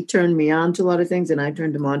things. He turned me on to a lot of things, and I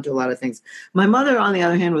turned him on to a lot of things. My mother, on the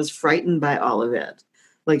other hand, was frightened by all of it.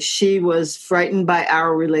 Like, she was frightened by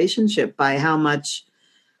our relationship, by how much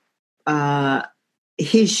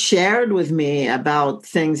he shared with me about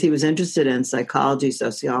things he was interested in, psychology,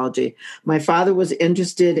 sociology. My father was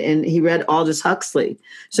interested he read Aldous Huxley.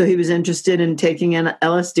 So he was interested in taking an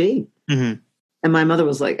LSD. Mm-hmm. And my mother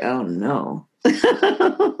was like, oh no. Did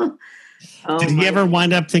he ever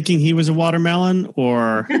wind up thinking he was a watermelon,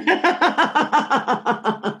 or?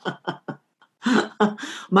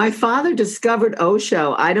 My father discovered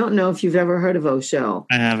Osho. I don't know if you've ever heard of Osho.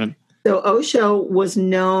 I haven't. So Osho was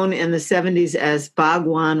known in the 70s as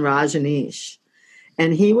Bhagwan Rajneesh,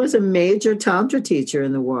 and he was a major Tantra teacher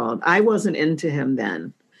in the world. I wasn't into him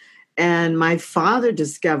then. And my father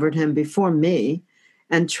discovered him before me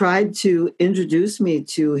and tried to introduce me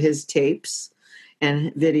to his tapes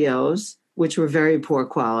and videos, which were very poor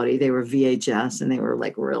quality. They were VHS, and they were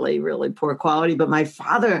like really, really poor quality. But my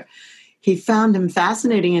father, he found him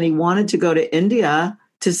fascinating, and he wanted to go to India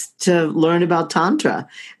to learn about Tantra.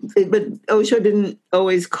 But Osho didn't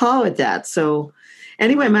always call it that. So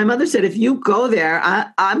anyway, my mother said, if you go there,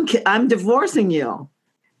 I'm divorcing you.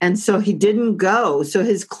 And so he didn't go. So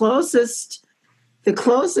the closest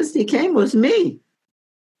he came was me.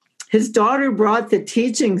 His daughter brought the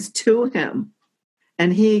teachings to him,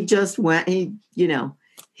 and he just went, he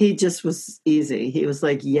just was easy. He was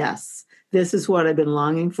like, yes, this is what I've been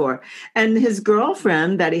longing for. And his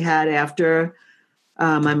girlfriend that he had after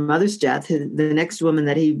my mother's death, the next woman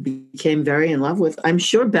that he became very in love with, I'm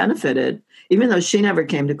sure benefited. Even though she never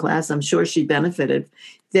came to class, I'm sure she benefited.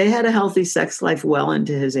 They had a healthy sex life well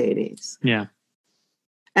into his 80s. Yeah.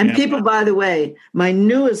 And people, by the way, my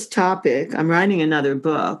newest topic, I'm writing another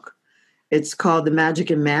book. It's called The Magic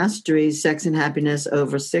and Mastery, Sex and Happiness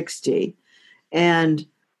Over 60. And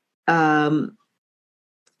I'm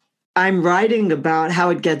writing about how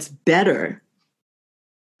it gets better.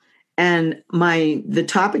 And the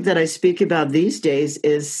topic that I speak about these days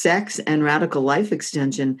is sex and radical life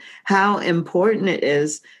extension, how important it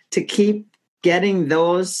is to keep getting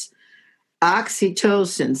those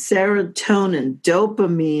oxytocin, serotonin,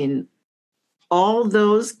 dopamine, all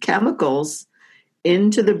those chemicals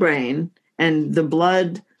into the brain, and the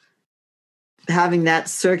blood, having that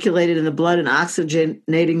circulated in the blood and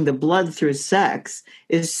oxygenating the blood through sex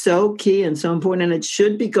is so key and so important. And it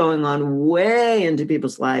should be going on way into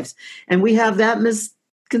people's lives. And we have that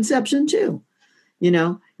misconception too.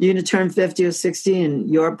 You're going to turn 50 or 60 and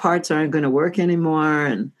your parts aren't going to work anymore.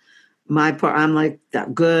 And my part, I'm like,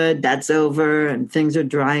 that good, that's over, and things are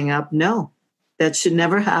drying up. No, that should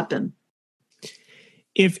never happen.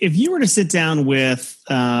 If you were to sit down with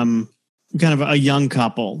kind of a young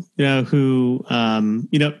couple, who,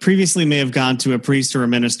 previously may have gone to a priest or a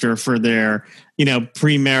minister for their,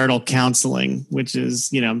 premarital counseling, which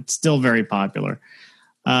is, still very popular.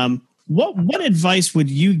 What advice would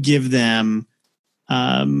you give them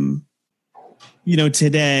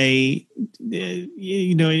today,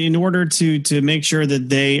 in order to make sure that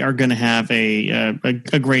they are going to have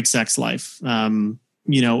a great sex life,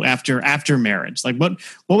 after marriage? Like what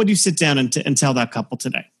would you sit down and tell that couple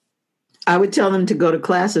today? I would tell them to go to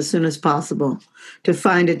class as soon as possible, to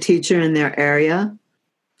find a teacher in their area,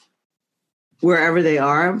 wherever they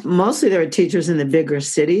are. Mostly there are teachers in the bigger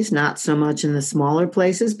cities, not so much in the smaller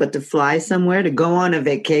places, but to fly somewhere, to go on a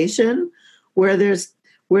vacation where there's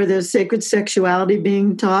sacred sexuality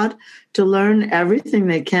being taught, to learn everything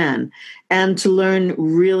they can, and to learn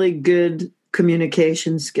really good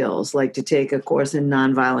communication skills, like to take a course in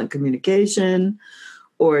nonviolent communication,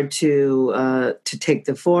 or to take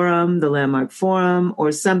the Landmark Forum,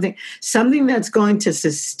 or something that's going to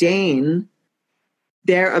sustain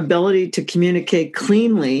their ability to communicate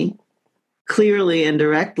clearly, and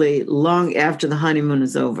directly long after the honeymoon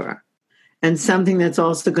is over. And something that's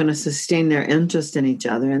also going to sustain their interest in each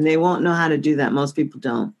other. And they won't know how to do that. Most people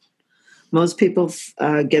don't. Most people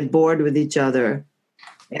get bored with each other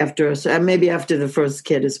after the first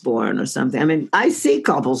kid is born or something. I mean, I see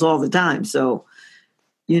couples all the time. So,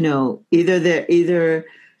 either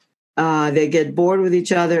they get bored with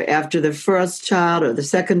each other after the first child or the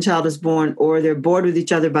second child is born, or they're bored with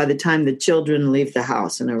each other by the time the children leave the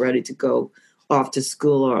house and are ready to go off to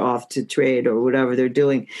school or off to trade or whatever they're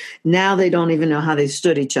doing. Now they don't even know how they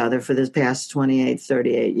stood each other for the past 28,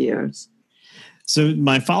 38 years. So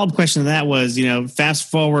my follow-up question to that was, fast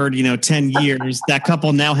forward, 10 years, that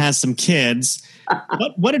couple now has some kids.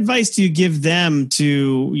 What advice do you give them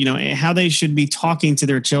to, how they should be talking to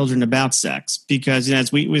their children about sex? Because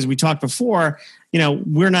as we talked before,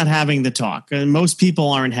 we're not having the talk, and most people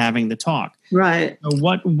aren't having the talk. Right. So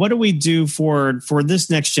what do we do for this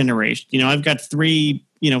next generation? I've got 3,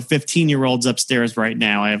 15-year-olds upstairs right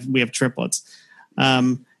now. We have triplets.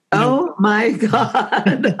 Oh my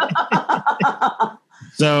God.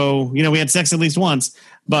 So, we had sex at least once,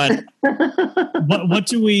 but what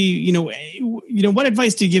do we, what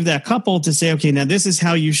advice do you give that couple to say, okay, now this is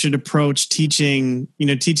how you should approach teaching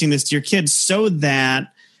this to your kids so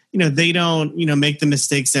that, they don't, make the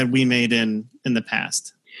mistakes that we made in the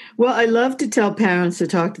past? Well, I love to tell parents to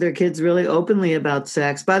talk to their kids really openly about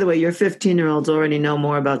sex. By the way, your 15-year-olds already know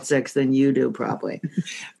more about sex than you do, probably.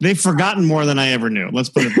 They've forgotten more than I ever knew. Let's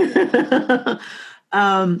put it.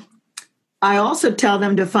 I also tell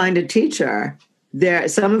them to find a teacher.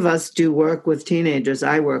 Some of us do work with teenagers.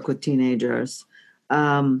 I work with teenagers.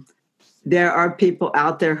 There are people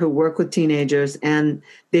out there who work with teenagers, and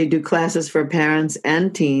they do classes for parents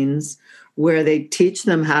and teens where they teach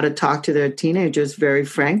them how to talk to their teenagers very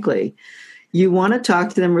frankly. You want to talk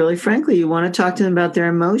to them really frankly. You want to talk to them about their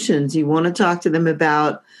emotions. You want to talk to them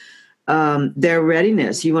about their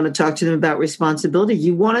readiness. You want to talk to them about responsibility.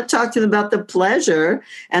 You want to talk to them about the pleasure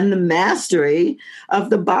and the mastery of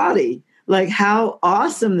the body, like how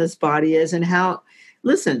awesome this body is and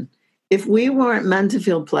listen, if we weren't meant to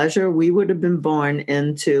feel pleasure, we would have been born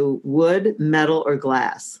into wood, metal, or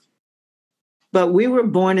glass. But we were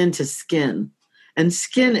born into skin, and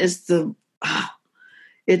skin is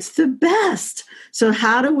it's the best. So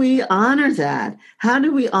how do we honor that? How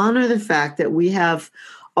do we honor the fact that we have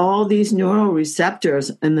all these neural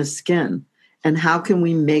receptors in the skin? And how can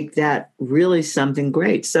we make that really something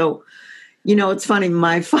great? So, it's funny.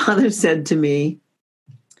 My father said to me,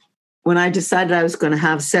 when I decided I was going to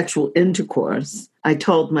have sexual intercourse, I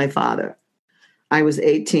told my father. I was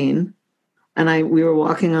 18. And we were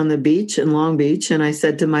walking on the beach in Long Beach, and I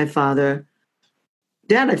said to my father,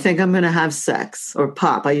 Dad, I think I'm going to have sex, or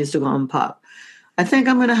Pop. I used to call him Pop. I think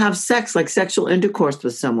I'm going to have sex, like sexual intercourse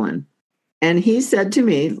with someone. And he said to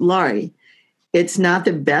me, Laurie, it's not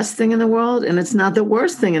the best thing in the world, and it's not the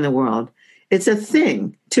worst thing in the world. It's a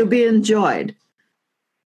thing to be enjoyed.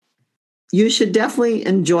 You should definitely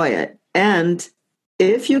enjoy it. And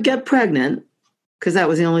if you get pregnant, because that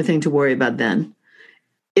was the only thing to worry about then,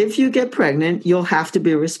 if you get pregnant, you'll have to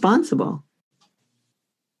be responsible.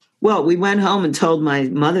 Well, we went home and told my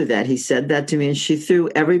mother that. He said that to me, and she threw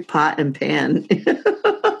every pot and pan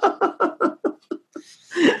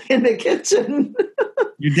in the kitchen.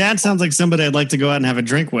 Your dad sounds like somebody I'd like to go out and have a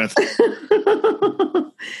drink with.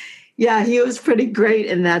 Yeah, he was pretty great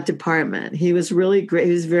in that department. He was really great.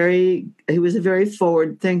 He was a very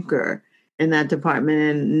forward thinker in that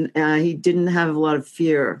department, and he didn't have a lot of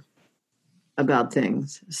fear about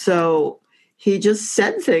things. So he just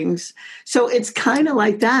said things. So it's kind of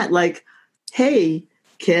like that. Like, hey,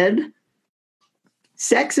 kid,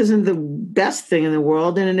 sex isn't the best thing in the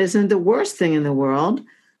world, and it isn't the worst thing in the world.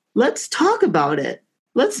 Let's talk about it.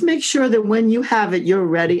 Let's make sure that when you have it, you're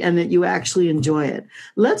ready and that you actually enjoy it.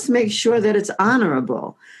 Let's make sure that it's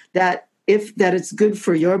honorable, that it's good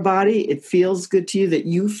for your body, it feels good to you, that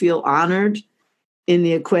you feel honored in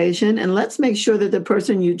the equation. And let's make sure that the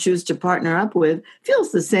person you choose to partner up with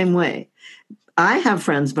feels the same way. I have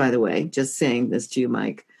friends, by the way, just saying this to you,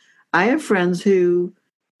 Mike. I have friends who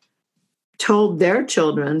told their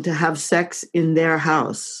children to have sex in their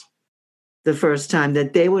house the first time,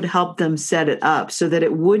 that they would help them set it up so that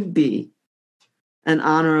it would be an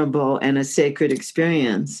honorable and a sacred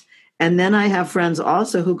experience. And then I have friends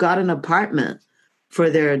also who got an apartment for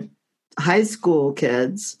their high school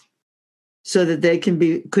kids so that they could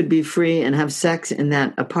be free and have sex in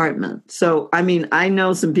that apartment. So, I mean, I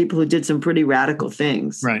know some people who did some pretty radical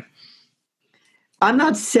things. Right. I'm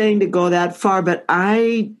not saying to go that far, but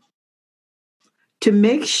to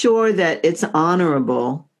make sure that it's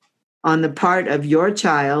honorable on the part of your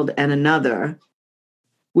child and another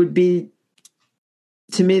would be,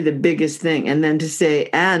 to me, the biggest thing. And then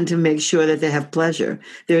to make sure that they have pleasure.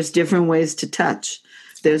 There's different ways to touch.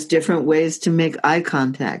 There's different ways to make eye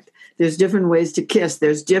contact. There's different ways to kiss.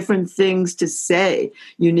 There's different things to say.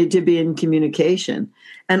 You need to be in communication.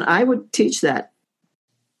 And I would teach that.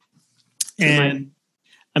 And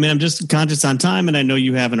I mean, I'm just conscious on time, and I know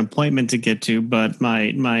you have an appointment to get to, but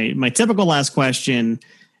my typical last question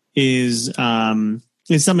is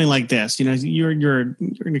something like this. You know, you're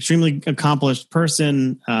an extremely accomplished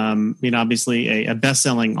person. Obviously a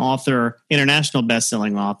best-selling author, international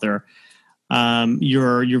best-selling author.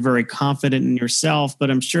 You're very confident in yourself, but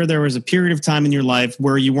I'm sure there was a period of time in your life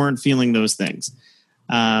where you weren't feeling those things.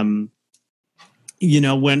 When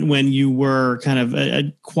you were kind of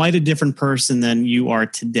quite a different person than you are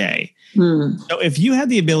today. So if you had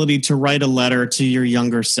the ability to write a letter to your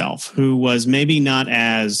younger self, who was maybe not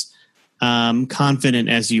as confident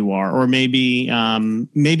as you are, or maybe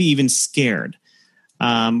even scared,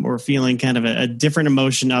 or feeling kind of a different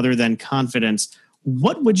emotion other than confidence,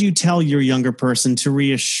 what would you tell your younger person to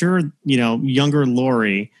reassure, younger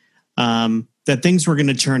Lori, that things were going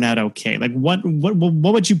to turn out okay? Like what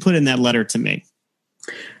would you put in that letter to me?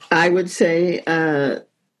 I would say,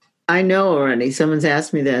 I know already. Someone's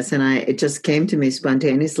asked me this, and it just came to me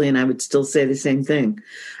spontaneously, and I would still say the same thing.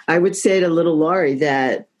 I would say to little Lori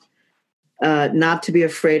that not to be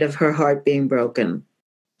afraid of her heart being broken,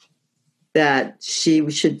 that she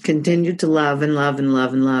should continue to love and love and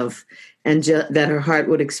love and love, and that her heart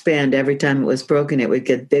would expand every time it was broken. It would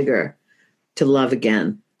get bigger to love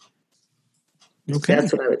again. Okay.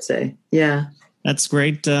 That's what I would say. Yeah. That's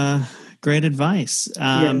great. Great advice.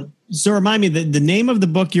 So remind me the name of the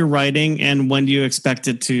book you're writing and when do you expect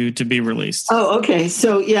it to be released? Oh, okay.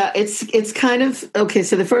 So yeah, it's kind of, okay.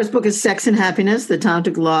 So the first book is Sex and Happiness, The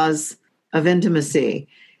Tantric Laws of Intimacy.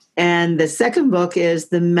 And the second book is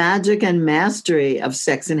The Magic and Mastery of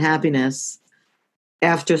Sex and Happiness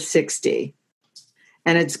After 60.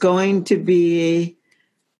 And it's going to be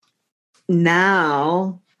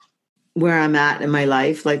now where I'm at in my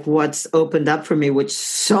life, like what's opened up for me, which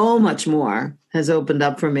so much more has opened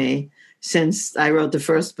up for me since I wrote the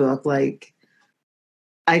first book. Like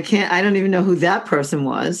I don't even know who that person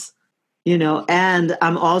was, and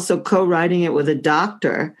I'm also co-writing it with a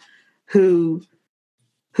doctor who's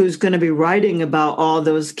going to be writing about all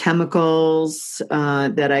those chemicals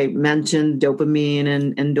that I mentioned, dopamine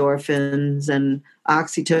and endorphins and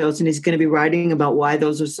oxytocin. He's going to be writing about why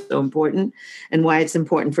those are so important and why it's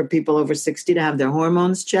important for people over 60 to have their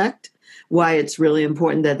hormones checked, why it's really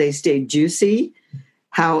important that they stay juicy,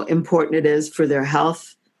 how important it is for their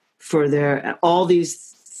health, for their all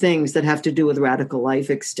these things that have to do with radical life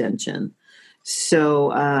extension.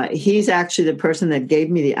 So he's actually the person that gave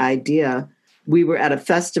me the idea. We were at a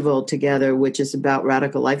festival together, which is about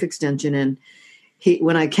radical life extension. And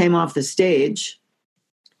when I came off the stage,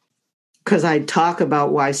 because I talk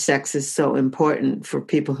about why sex is so important for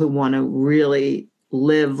people who want to really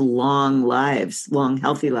live long lives, long,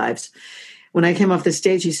 healthy lives. When I came off the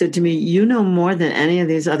stage, he said to me, you know more than any of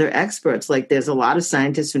these other experts. Like there's a lot of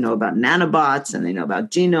scientists who know about nanobots and they know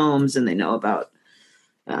about genomes and they know about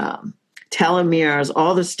telomeres,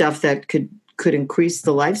 all the stuff that could increase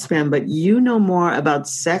the lifespan, but you know more about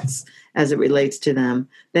sex as it relates to them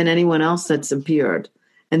than anyone else that's appeared.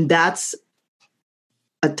 And that's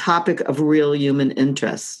a topic of real human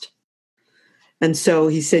interest. And so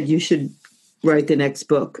he said, you should write the next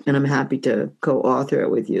book, and I'm happy to co-author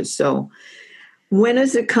it with you. So when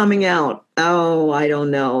is it coming out? Oh, I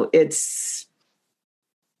don't know. It's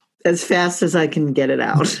as fast as I can get it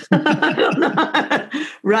out. I don't know.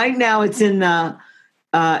 Right now it's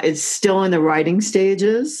it's still in the writing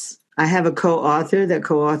stages. I have a co-author that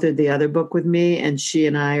co-authored the other book with me, and she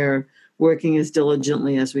and I are working as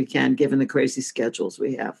diligently as we can, given the crazy schedules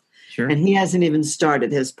we have. Sure. And he hasn't even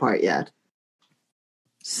started his part yet.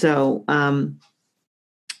 So,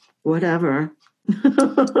 whatever.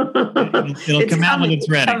 It'll come out when it's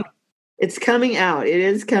ready. It's coming out. It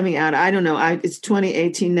is coming out. I don't know. It's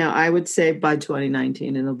 2018 now. I would say by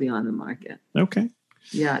 2019 it'll be on the market. Okay.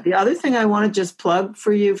 Yeah. The other thing I want to just plug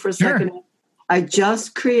for you for a second. I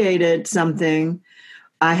just created something.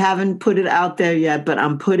 I haven't put it out there yet, but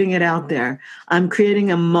I'm putting it out there. I'm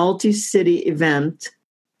creating a multi-city event,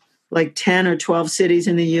 like 10 or 12 cities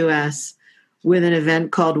in the U.S., with an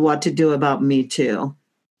event called What to Do About Me Too,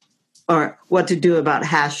 or What to Do About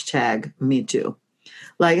 #MeToo.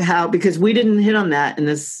 Like how, because we didn't hit on that in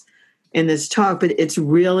this talk, but it's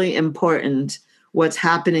really important what's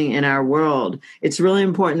happening in our world. It's really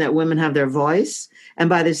important that women have their voice. And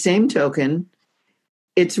by the same token,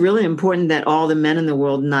 it's really important that all the men in the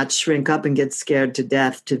world not shrink up and get scared to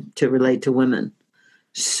death to relate to women.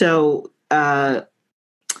 So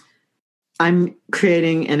I'm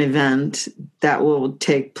creating an event that will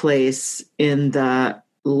take place in the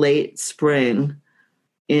late spring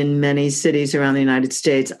in many cities around the United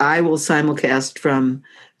States. I will simulcast from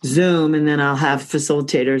Zoom, and then I'll have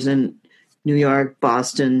facilitators in New York,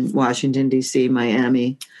 Boston, Washington, D.C.,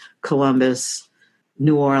 Miami, Columbus,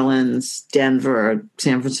 New Orleans, Denver,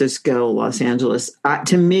 San Francisco, Los Angeles.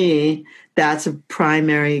 To me, that's a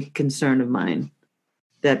primary concern of mine,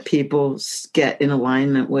 that people get in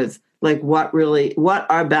alignment with, like, what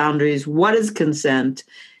are boundaries? What is consent?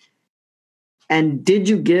 And did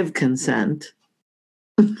you give consent?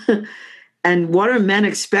 And what are men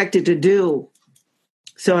expected to do?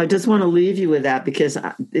 So I just want to leave you with that because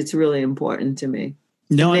it's really important to me.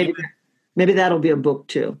 No, maybe that'll be a book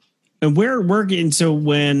too. And we're working. So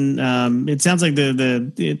when it sounds like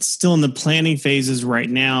it's still in the planning phases right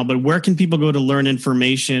now, but where can people go to learn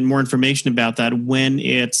more information about that when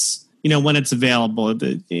it's available?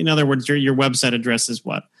 In other words, your website address is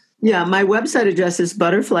what? Yeah, my website address is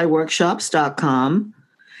butterflyworkshops.com.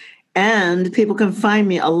 And people can find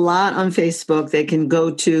me a lot on Facebook. They can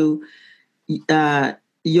go to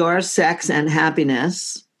Your Sex and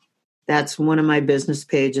Happiness. That's one of my business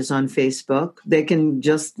pages on Facebook. They can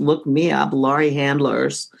just look me up, Laurie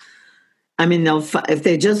Handlers. I mean, if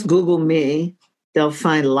they just Google me, they'll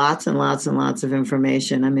find lots and lots and lots of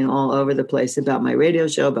information. I mean, all over the place about my radio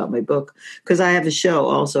show, about my book, because I have a show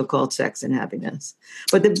also called Sex and Happiness.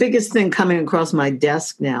 But the biggest thing coming across my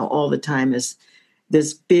desk now all the time is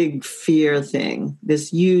this big fear thing,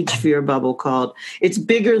 this huge fear bubble it's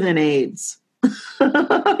bigger than AIDS.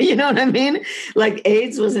 You know what I mean? Like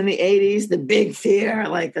AIDS was in the 80s, the big fear,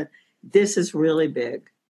 this is really big.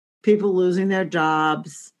 People losing their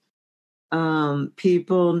jobs,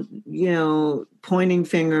 people, pointing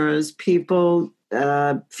fingers, people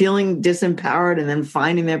feeling disempowered and then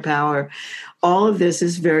finding their power. All of this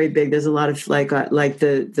is very big. There's a lot of like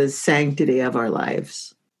the sanctity of our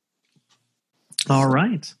lives. All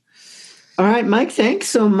right. All right, Mike, thanks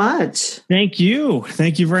so much. Thank you.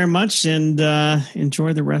 Thank you very much. And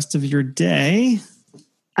enjoy the rest of your day.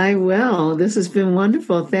 I will. This has been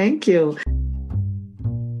wonderful. Thank you.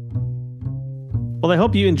 Well, I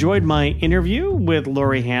hope you enjoyed my interview with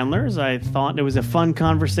Laurie Handlers. I thought it was a fun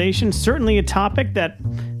conversation. Certainly a topic that,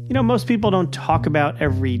 most people don't talk about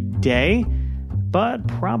every day, but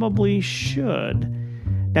probably should.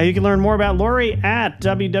 Now, you can learn more about Laurie at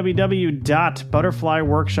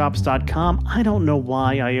www.butterflyworkshops.com. I don't know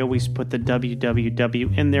why I always put the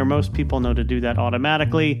www in there. Most people know to do that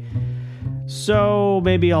automatically. So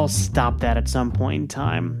maybe I'll stop that at some point in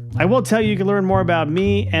time. I will tell you can learn more about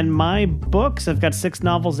me and my books. I've got 6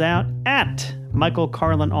 novels out at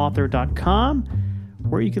michaelcarlinauthor.com,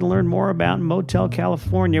 where you can learn more about Motel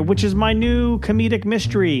California, which is my new comedic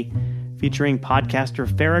mystery, featuring podcaster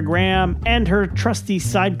Farrah Graham and her trusty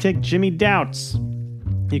sidekick Jimmy Doubts.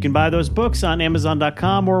 You can buy those books on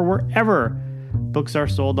Amazon.com or wherever books are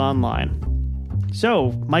sold online.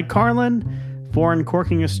 So, Mike Carlin, for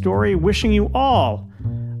Uncorking a Story, wishing you all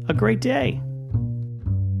a great day.